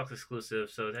be Xbox exclusive,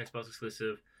 so it's Xbox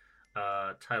exclusive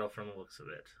title from the looks of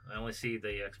it. I only see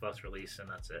the Xbox release, and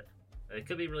that's it. It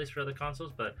could be released for other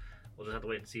consoles, but we'll just have to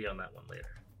wait and see on that one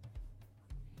later.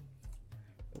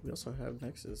 What we also have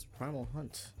next is Primal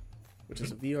Hunt, which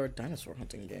is a VR dinosaur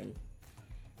hunting game.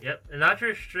 Yep, and not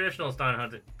your traditional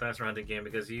dinosaur hunting game,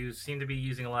 because you seem to be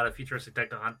using a lot of futuristic tech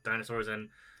to hunt dinosaurs and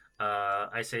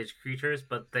Ice Age creatures,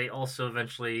 but they also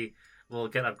eventually will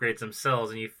get upgrades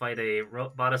themselves, and you fight a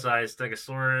roboticized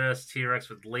Stegosaurus T-Rex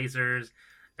with lasers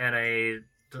and a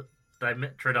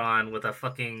Dimetrodon with a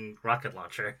fucking rocket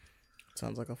launcher.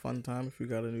 Sounds like a fun time if you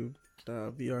got a new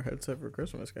VR headset for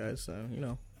Christmas, guys. So,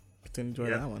 get to enjoy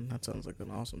that one. That sounds like an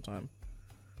awesome time.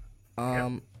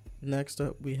 Next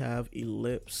up, we have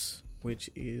Ellipse, which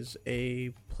is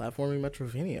a platforming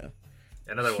Metroidvania.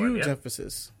 Another huge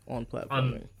emphasis on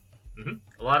platforming.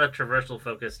 A lot of traversal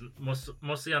focus,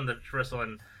 mostly on the traversal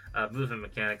and movement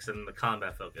mechanics and the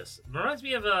combat focus. It reminds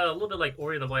me of a little bit like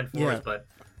Ori and the Blind Forest, but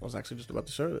I was actually just about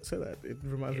to say that. It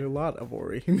reminds me a lot of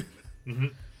Ori.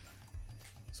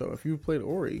 So if you played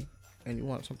Ori and you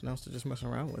want something else to just mess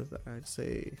around with, I'd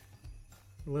say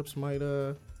Ellipse might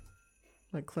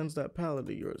cleanse that palate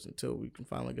of yours until we can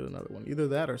finally get another one. Either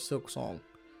that or Silk Song,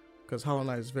 because Hollow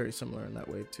Knight is very similar in that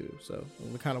way too. So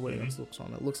we're kind of waiting on Silk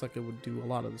Song. It looks like it would do a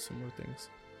lot of the similar things.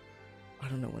 I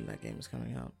don't know when that game is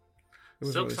coming out.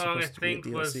 Silk Song, I think,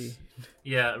 was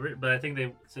but I think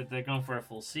they said they're going for a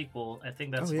full sequel. I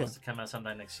think that's supposed to come out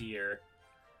sometime next year.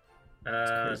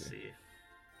 Let's see.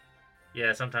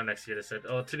 Yeah, sometime next year. They said,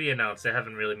 to be announced. They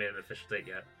haven't really made an official date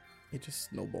yet. It just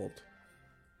snowballed.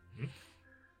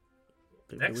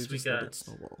 Next we got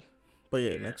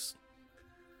next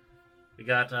we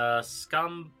got I'm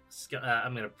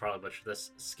gonna probably butcher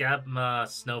this, Scabma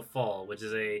Snowfall, which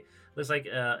is looks like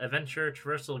adventure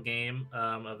traversal game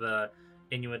of the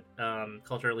Inuit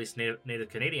culture, at least Native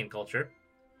Canadian culture,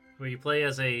 where you play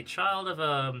as a child of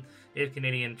a Native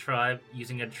Canadian tribe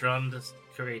using a drum to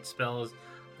create spells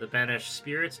that banish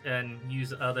spirits and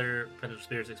use other potential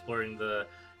spirits exploring the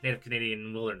Native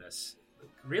Canadian wilderness.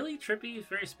 Really trippy,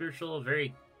 very spiritual,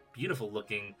 very beautiful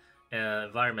looking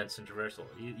environments and traversal.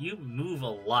 You move a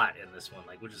lot in this one,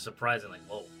 which is surprising.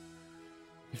 Whoa.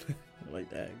 Like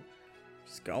that.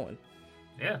 Just going.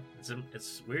 Yeah,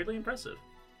 it's weirdly impressive.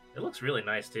 It looks really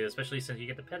nice too, especially since you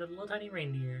get to pet a little tiny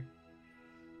reindeer.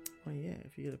 Well, yeah,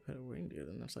 if you get to pet a reindeer,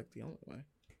 then that's the only way.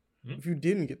 If you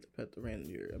didn't get to pet the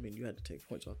reindeer, you had to take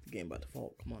points off the game by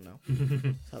default. Come on now.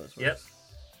 That's how this works. Yep.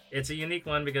 It's a unique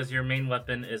one because your main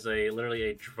weapon is literally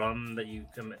a drum that you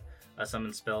can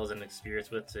summon spells and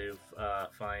spirits with to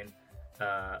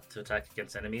to attack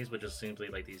against enemies, which is simply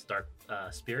these dark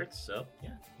spirits. So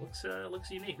yeah,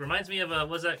 looks unique. Reminds me of what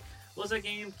was that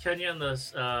game? Kenya and the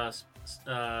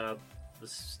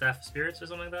Staff Spirits or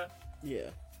something like that. Yeah.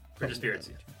 Bridge of Spirits.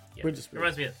 Yeah. Bridge of Spirits.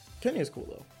 Reminds me of. Kenya's cool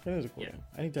though. Kenya's a cool game.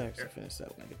 I need to actually finish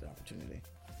that when I get the opportunity.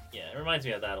 Yeah, it reminds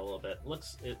me of that a little bit.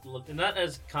 It looked not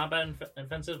as combat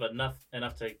offensive, but enough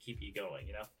to keep you going.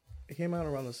 It came out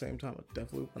around the same time with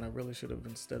Deathloop, and I really should have,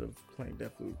 instead of playing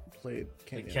Deathloop, played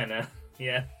Kenya. Kenya,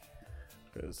 yeah.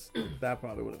 Because that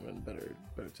probably would have been better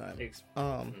time. Next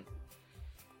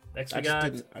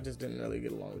I just didn't really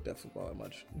get along with Deathloop all that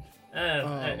much.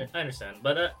 I understand,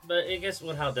 but I guess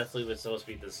with how Deathloop is supposed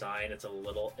to be designed, it's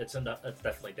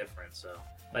definitely different. So,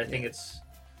 but I think it's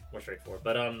more straightforward.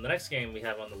 But the next game we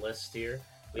have on the list here,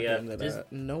 we have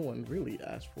that no one really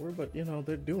asked for, but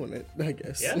they're doing it, I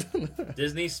guess. Yeah,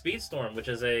 Disney Speedstorm, which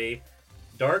is a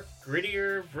dark,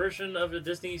 grittier version of the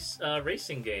Disney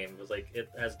racing game. It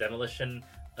has demolition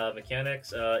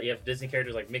mechanics. You have Disney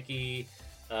characters like Mickey,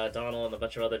 Donald, and a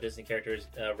bunch of other Disney characters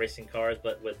racing cars,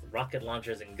 but with rocket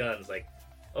launchers and guns.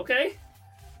 Okay,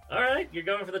 all right, you're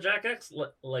going for the Jack X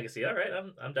legacy. All right,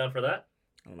 I'm down for that.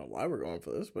 I don't know why we're going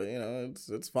for this, but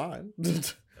it's fine.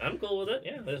 I'm cool with it.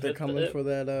 Yeah, they're coming for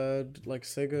that.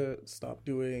 Sega stopped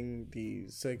doing the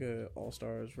Sega All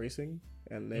Stars Racing,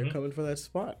 and they're coming for that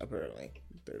spot. Apparently,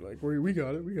 they're like, we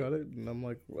got it, and I'm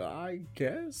like, well, I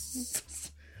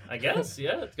guess.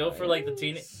 Yeah. Go for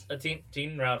the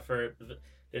teen route for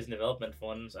Disney development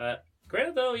funds.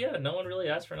 Granted, though, no one really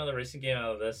asked for another racing game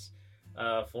out of this.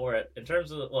 For it, in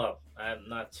terms of I'm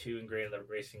not too ingrained in the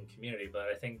racing community, but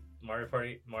I think Mario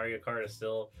Kart is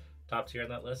still top tier on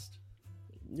that list.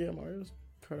 Yeah, Mario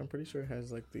Kart, I'm pretty sure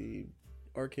has the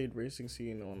arcade racing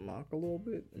scene on lock a little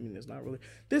bit. It's not really.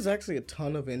 There's actually a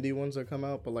ton of indie ones that come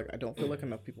out, but I don't feel like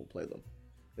enough people play them.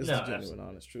 It's the genuine,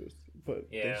 honest truth. But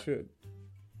they should.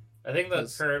 I think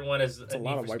the current one is a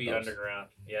lot Need for of Speed Underground.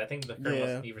 Yeah, I think the current one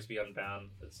is Need for Speed Unbound.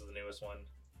 This is the newest one.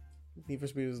 Need for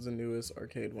Speed is the newest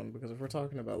arcade one, because if we're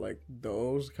talking about like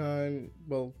those kind,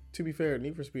 well, to be fair,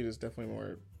 Need for Speed is definitely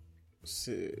more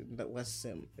less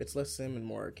sim. It's less sim and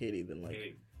more arcadey than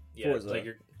like Forza. Like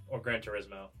or Gran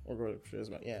Turismo. Or Gran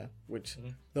Turismo, yeah. Which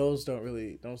those don't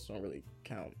really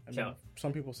count. I mean,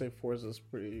 some people say Forza.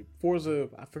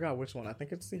 I forgot which one. I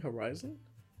think it's the Horizon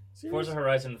series? Forza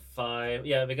Horizon 5.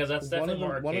 Yeah, because that's definitely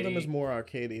more arcadey. One of them is more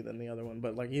arcadey than the other one,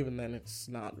 but like even then, it's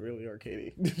not really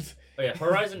arcadey. Oh yeah,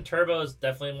 Horizon Turbo is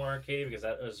definitely more arcadey because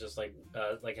that was just like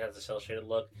it has a cel shaded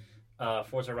look.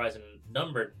 Forza Horizon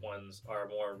numbered ones are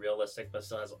more realistic, but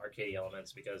still has arcadey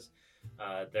elements because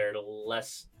they're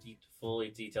less fully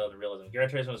detailed realism. Gran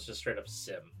Turismo is just straight up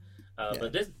sim.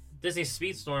 But Disney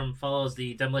Speedstorm follows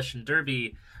the Demolition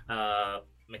Derby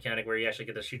mechanic where you actually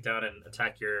get to shoot down and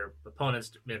attack your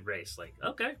opponents mid-race. Like,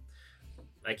 okay.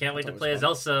 I can't wait to play as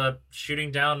Elsa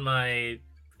shooting down my...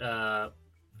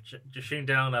 just shooting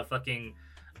down a fucking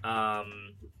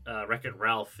Wreck-It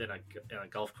Ralph in a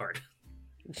golf cart.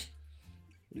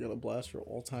 You're gonna blast your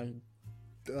all-time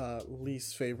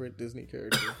least favorite Disney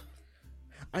character.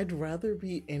 I'd rather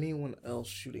be anyone else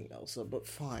shooting Elsa, but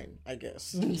fine, I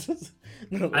guess.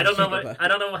 I don't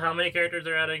know how many characters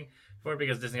they're adding for it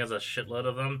because Disney has a shitload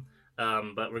of them.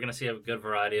 But we're gonna see a good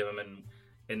variety of them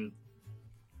in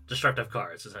destructive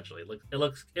cars. Essentially, it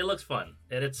looks fun,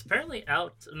 and it's apparently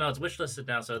out. No, it's wishlisted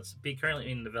now, so it's currently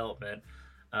in development.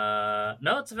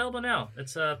 No, it's available now.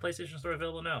 It's PlayStation Store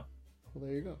available now. Well,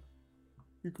 there you go.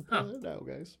 You can play it now,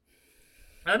 guys.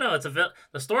 I know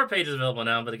the store page is available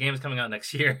now, but the game is coming out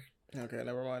next year. Okay,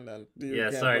 never mind then.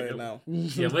 Sorry. Play it now.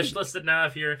 Yeah, wishlisted now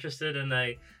if you're interested in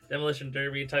a Demolition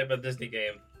Derby type of Disney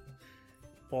game.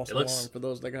 False alarm for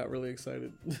those that got really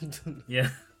excited. Yeah,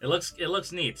 it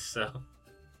looks neat. So,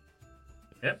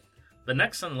 yep. The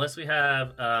next on the list we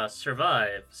have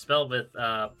Survive, spelled with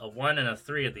a 1 and a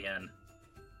 3 at the end.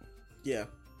 Yeah,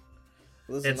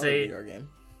 well, this is another VR game.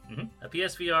 A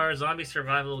PSVR zombie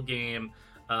survival game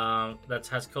that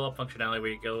has co-op functionality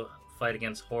where you go fight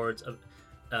against hordes of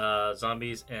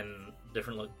zombies in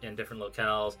different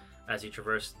locales as you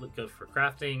traverse, go for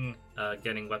crafting,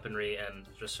 getting weaponry, and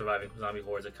just surviving zombie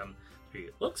hordes that come through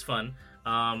you. Looks fun.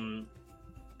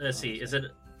 Let's see. Is it?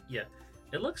 Yeah.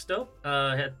 It looks dope.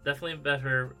 Definitely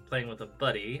better playing with a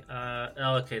buddy.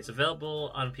 Okay, it's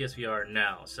available on PSVR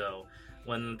now. So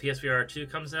when PSVR 2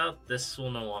 comes out, this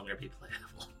will no longer be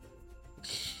playable.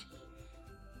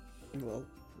 Well,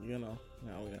 now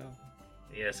we know.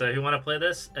 Yeah, so if you want to play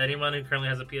this, anyone who currently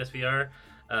has a PSVR,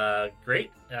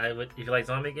 great. If you like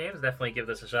zombie games, definitely give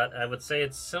this a shot. I would say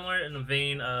it's similar in the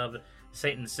vein of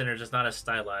Satan's Sinners, just not as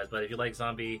stylized. But if you like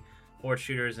zombie horde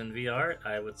shooters in VR,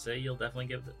 I would say you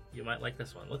might like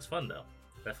this one. Looks fun though,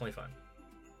 definitely fun.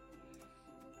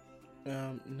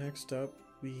 Next up,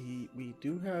 we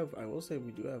do have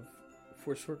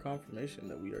for sure confirmation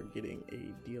that we are getting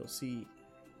a DLC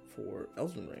for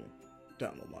Elden Ring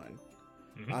down the line.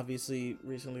 Obviously,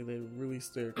 recently they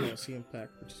released their Coliseum pack,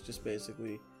 which is just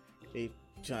basically a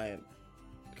giant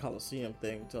Coliseum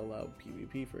thing to allow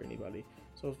PvP for anybody.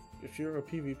 So if you're a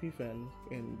PvP fan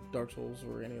in Dark Souls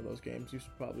or any of those games, you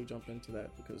should probably jump into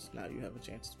that because now you have a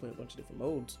chance to play a bunch of different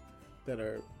modes that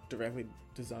are directly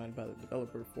designed by the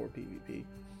developer for PvP.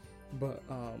 But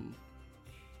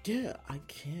yeah, I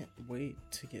can't wait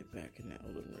to get back in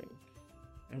Elden Ring.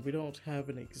 And we don't have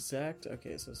an exact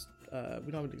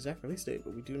we don't have an exact release date,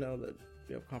 but we do know that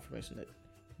we have confirmation that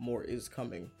more is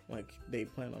coming. Like they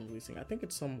plan on releasing, I think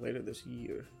it's some later this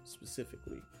year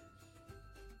specifically.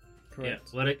 Correct.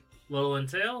 Yeah, what it will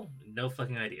entail, no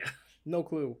fucking idea. No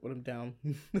clue, but I'm down.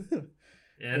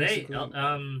 And hey,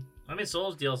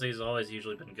 Souls DLC has always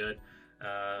usually been good.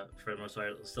 For the most part,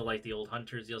 I still like the old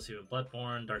Hunters DLC with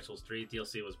Bloodborne. Dark Souls 3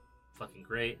 DLC was fucking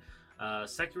great.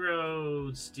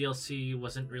 Sekiro's DLC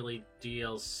wasn't really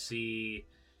DLC,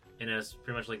 and it was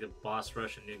pretty much like a boss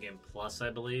rush and New Game Plus, I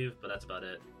believe, but that's about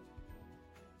it.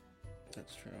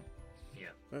 That's true. Yeah.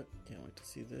 But can't wait to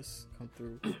see this come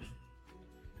through.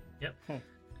 Yep. Huh.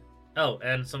 Oh,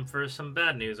 and some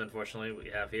bad news, unfortunately,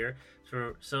 we have here.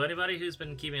 So anybody who's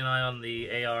been keeping an eye on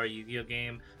the AR Yu-Gi-Oh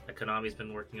game that Konami's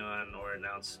been working on or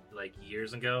announced like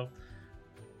years ago,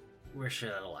 we're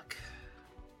shit out of luck.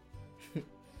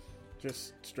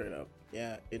 Just straight up.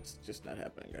 Yeah, it's just not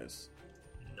happening, guys.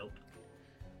 Nope.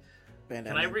 Bandai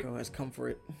Namco has come for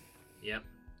it. Yep.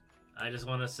 I just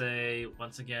want to say,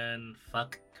 once again,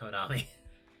 fuck Konami.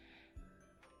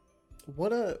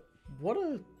 What a...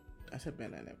 I said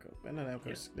Bandai Namco. Bandai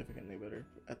Namco is significantly better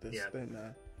at this than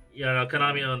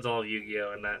Konami owns all of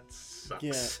Yu-Gi-Oh, and that sucks.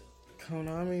 Yeah,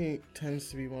 Konami tends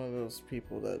to be one of those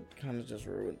people that kind of just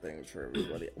ruin things for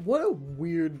everybody. What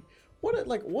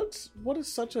is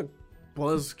such a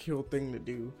buzzkill thing to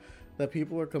do that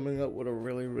people are coming up with a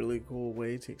really, really cool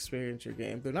way to experience your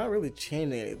game. They're not really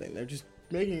changing anything. They're just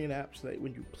making an app so that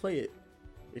when you play it,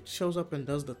 it shows up and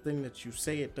does the thing that you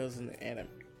say it does in the anime,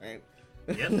 right?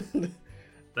 Yep.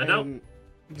 But nope.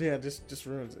 Yeah, just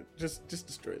ruins it. Just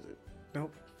destroys it.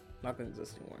 Nope. Not gonna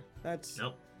exist anymore. That's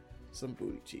some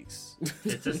booty cheeks.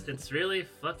 it's really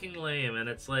fucking lame, and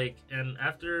it's like, and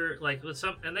after like with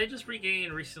some, and they just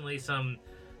regained recently some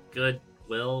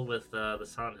goodwill with the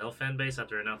Silent Hill fan base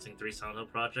after announcing 3 Silent Hill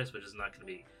projects, which is not going to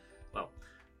be, well,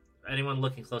 anyone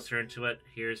looking closer into it,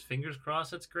 here's fingers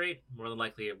crossed it's great. More than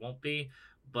likely it won't be,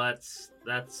 but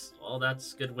that's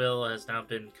goodwill has now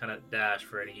been kind of dashed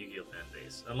for any Yu-Gi-Oh fan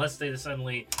base, unless they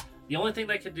suddenly. The only thing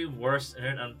they could do worse,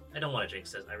 and I don't want to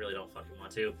jinx this, I really don't fucking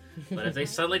want to, but if they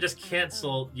suddenly just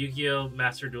cancel Yu-Gi-Oh!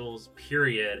 Master Duels,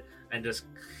 period, and just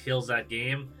kills that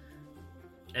game,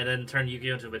 and then turn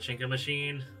Yu-Gi-Oh! Into a pachinko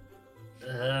machine,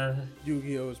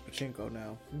 Yu-Gi-Oh! Is pachinko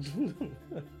now.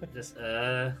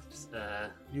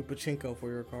 You pachinko for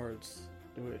your cards.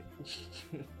 Do it.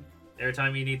 Every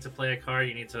time you need to play a card,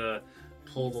 you need to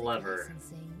pull the lever.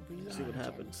 See what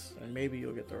happens, and maybe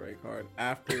you'll get the right card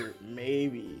after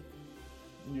maybe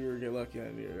you get lucky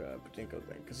on your pachinko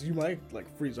thing, because you might like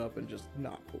freeze up and just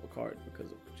not pull a card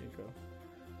because of pachinko.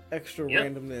 Extra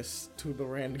randomness to the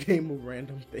game of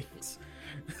random things.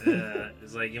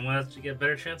 It's like, you want to get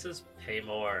better chances? Pay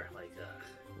more. Like,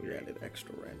 we added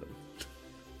extra random.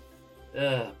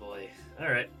 Oh boy.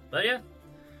 All right, but yeah,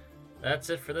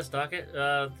 that's it for this docket.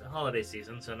 Holiday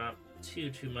season, so not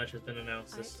too much has been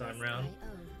announced this time around.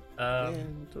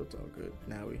 And so it's all good.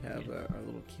 Now we have our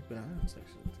little keep an eye on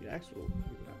section, the actual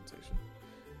keep an eye on section,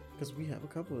 because we have a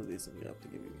couple of these that we have to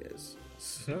give you guys.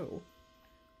 So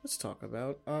let's talk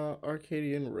about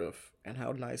Arcadian Rift and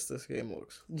how nice this game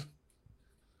looks.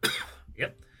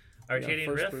 Yep, Arcadian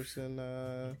Rift, first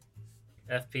person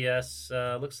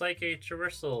FPS, looks like a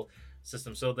traversal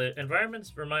system. So the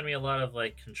environments remind me a lot of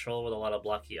like Control, with a lot of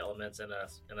blocky elements on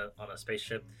a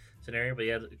spaceship scenario, but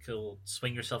you have to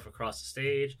swing yourself across the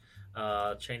stage,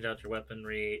 change out your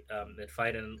weaponry, and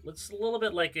fight. And it looks a little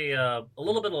bit like a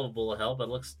little bit of a bullet hell, but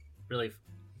looks really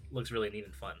neat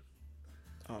and fun.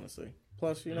 Honestly,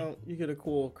 plus you know you get a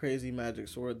cool crazy magic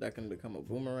sword that can become a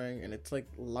boomerang, and it's like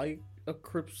a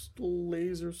crystal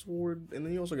laser sword, and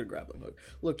then you also get a grappling hook.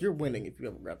 Look, you're winning if you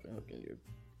have a grappling hook in you.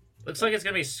 Looks like it's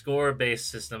going to be score-based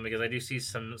system, because I do see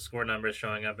some score numbers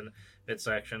showing up in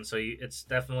midsection. So it's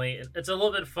a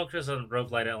little bit focused on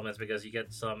roguelite elements, because you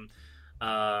get some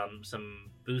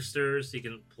boosters you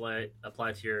can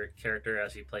apply to your character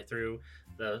as you play through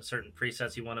the certain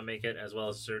presets you want to make it, as well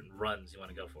as certain runs you want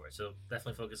to go for it. So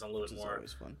definitely focus on a little bit more.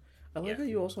 Always fun. I like how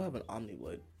you also have an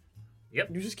Omniblade. Yep.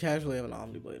 You just casually have an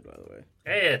Omniblade, by the way.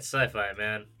 Hey, it's sci-fi,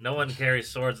 man. No one carries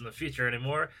swords in the future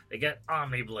anymore. They get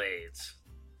Omniblades.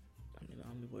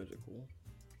 Omniblades are cool.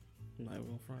 I'm not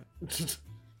even front.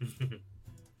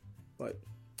 But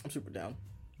I'm super down.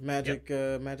 Magic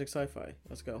sci-fi.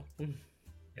 Let's go.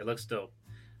 It looks dope.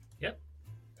 Yep.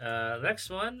 Next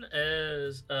one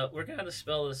is we're gonna have to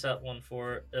spell this out one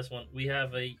for this one. We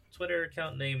have a Twitter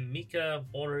account named Mika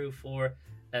Moru4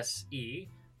 SE.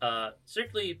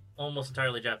 Strictly almost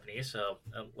entirely Japanese, so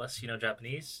unless you know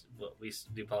Japanese, well, we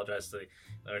do apologize to the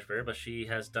language barrier, but she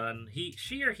has done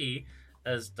she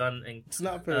has done. It's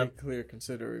not very clear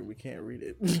considering we can't read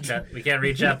it. We can't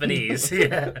read Japanese.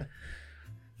 Yeah,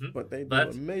 but they do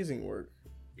amazing work.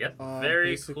 Yep,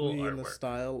 very basically cool artwork. In the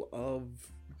style of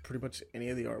pretty much any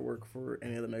of the artwork for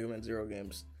any of the Mega Man Zero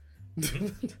games.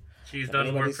 She's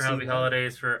done work for Happy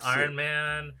Holidays for Iron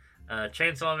Man,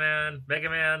 Chainsaw Man, Mega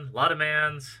Man, a lot of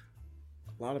mans.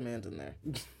 A lot of mans in there.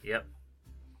 Yep.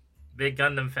 Big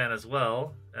Gundam fan as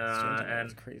well.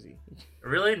 And crazy.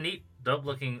 Really neat,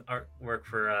 dope-looking artwork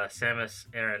for Samus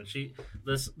Aran.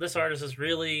 This artist is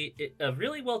really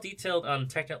well detailed on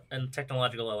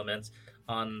technological elements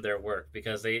on their work,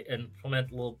 because they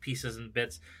implement little pieces and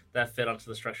bits that fit onto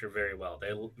the structure very well.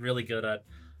 They're really good at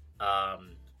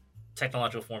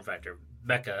technological form factor,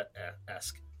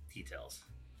 mecha-esque details.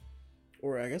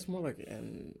 Or I guess more like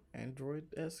an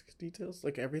android-esque details.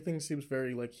 Like everything seems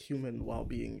very like human while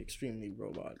being extremely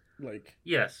robot. Like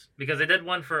yes, because they did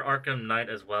one for Arkham Knight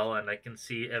as well, and I can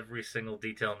see every single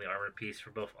detail in the armor piece for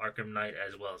both Arkham Knight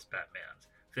as well as Batman's.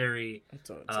 Very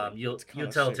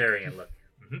utilitarian look.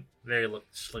 Very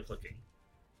slick looking.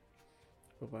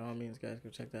 But by all means, guys, go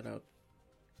check that out.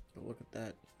 Go look at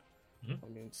that. I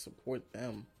mean, support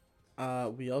them.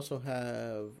 We also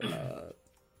have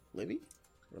Livy?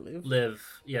 Or Liv?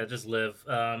 Liv. Yeah, just Liv.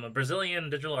 A Brazilian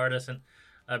digital artist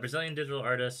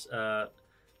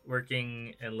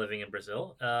working and living in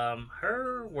Brazil.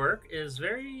 Her work is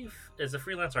as a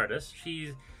freelance artist.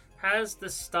 She has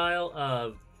this style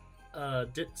of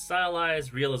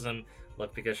stylized realism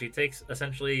look because she takes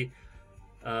essentially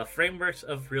frameworks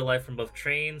of real life from both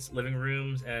trains, living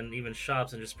rooms, and even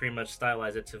shops, and just pretty much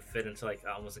stylize it to fit into like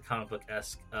almost a comic book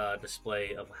esque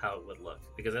display of how it would look.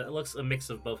 Because it looks a mix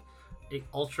of both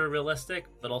ultra realistic,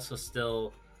 but also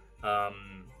still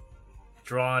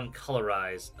drawn,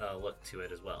 colorized look to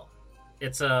it as well.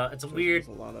 It's a weird.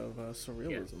 There's a lot of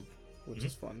surrealism, which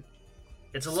is fun.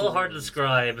 It's a little hard to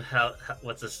describe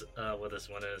what this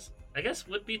one is. I guess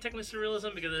would be technically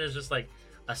surrealism because it is just like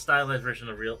a stylized version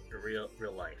of real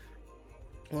life.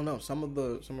 Well, no, some of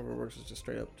her works is just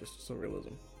straight up just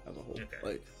surrealism as a whole.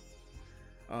 Okay.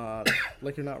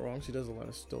 Like you're not wrong. She does a lot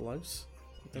of still lifes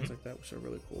and things like that, which are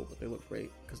really cool. But they look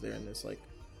great because they're in this like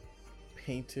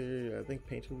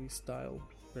painterly style,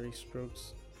 very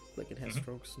strokes. Like it has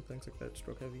strokes and things like that,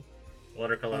 stroke heavy.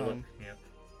 Watercolor look, yeah.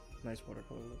 Nice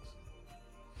watercolor looks.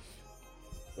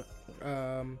 But,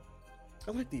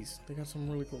 I like these. They got some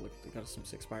really cool. Like, they got some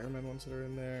sick Spider-Man ones that are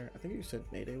in there. I think you said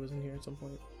Mayday was in here at some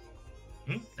point.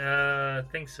 I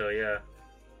think so. Yeah.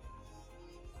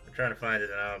 I'm trying to find it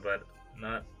now, but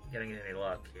not getting any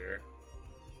luck here.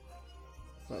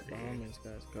 But by all means,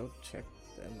 guys, go check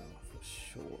them out for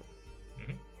sure.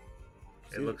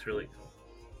 It looks really cool.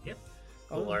 Yep.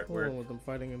 Cool artwork with them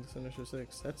fighting in the Sinister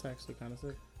Six. That's actually kind of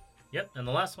sick. Yep. And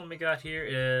the last one we got here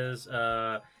is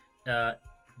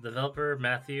developer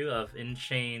Matthew of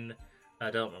InChain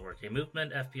Development Work, a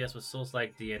movement FPS with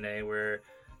Souls-like DNA, where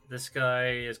this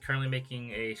guy is currently making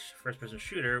a first-person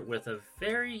shooter with a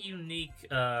very unique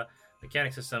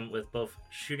mechanic system with both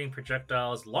shooting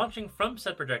projectiles, launching from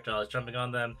said projectiles, jumping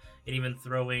on them, and even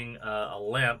throwing a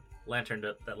lantern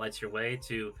that lights your way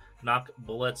to knock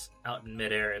bullets out in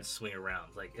midair and swing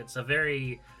around. Like, it's a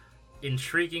very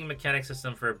intriguing mechanic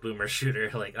system for a boomer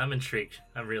shooter. Like, I'm intrigued.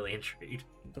 I'm really intrigued.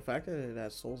 The fact that it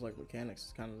has Souls-like mechanics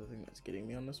is kind of the thing that's getting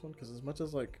me on this one, because as much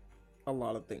as like a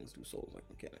lot of things do Souls-like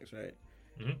mechanics, right?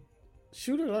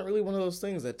 Shooters aren't really one of those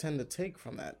things that tend to take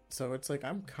from that, so it's like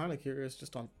I'm kind of curious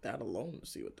just on that alone to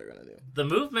see what they're gonna do. The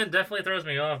movement definitely throws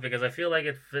me off because I feel like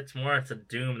it fits more to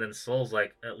Doom than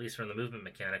Souls-like, at least from the movement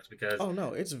mechanics. Because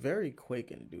no, it's very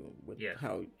Quake and Doom with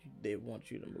how they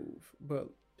want you to move, but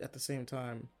at the same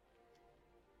time,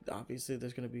 obviously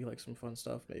there's gonna be like some fun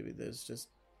stuff. Maybe there's just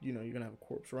you're gonna have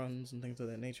corpse runs and things of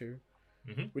that nature,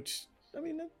 which I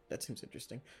mean that seems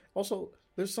interesting. Also,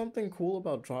 there's something cool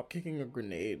about drop kicking a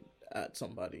grenade at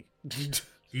somebody.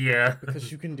 Yeah,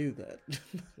 because you can do that.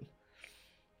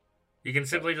 You can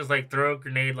simply just like throw a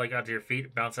grenade like onto your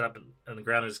feet, bounce it up on the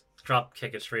ground, and just drop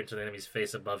kick it straight into the enemy's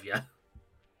face above you.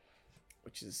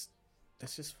 That's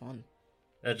just fun.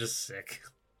 That's just sick.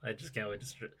 I just can't wait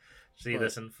to see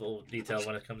this in full detail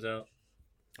when it comes out.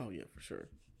 Oh yeah, for sure.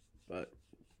 But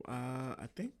I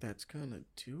think that's gonna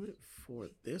do it for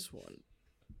this one.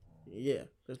 Yeah,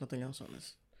 there's nothing else on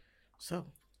this. So,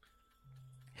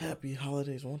 happy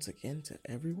holidays once again to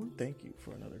everyone. Thank you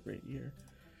for another great year.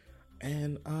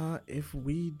 And if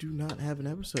we do not have an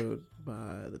episode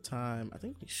by the time, I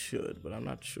think we should, but I'm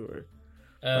not sure.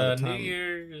 New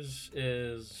Year's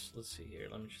is, let's see here.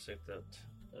 Let me just check that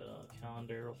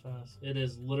calendar real fast. It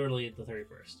is literally the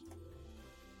 31st.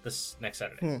 This next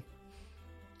Saturday.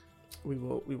 We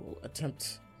will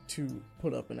attempt to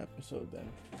put up an episode then.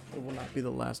 It will not be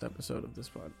the last episode of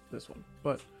this one,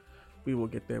 but we will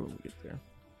get there when we get there.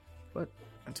 But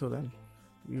until then,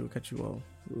 we will catch you all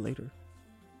later.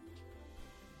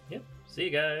 Yep. See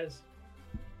you guys.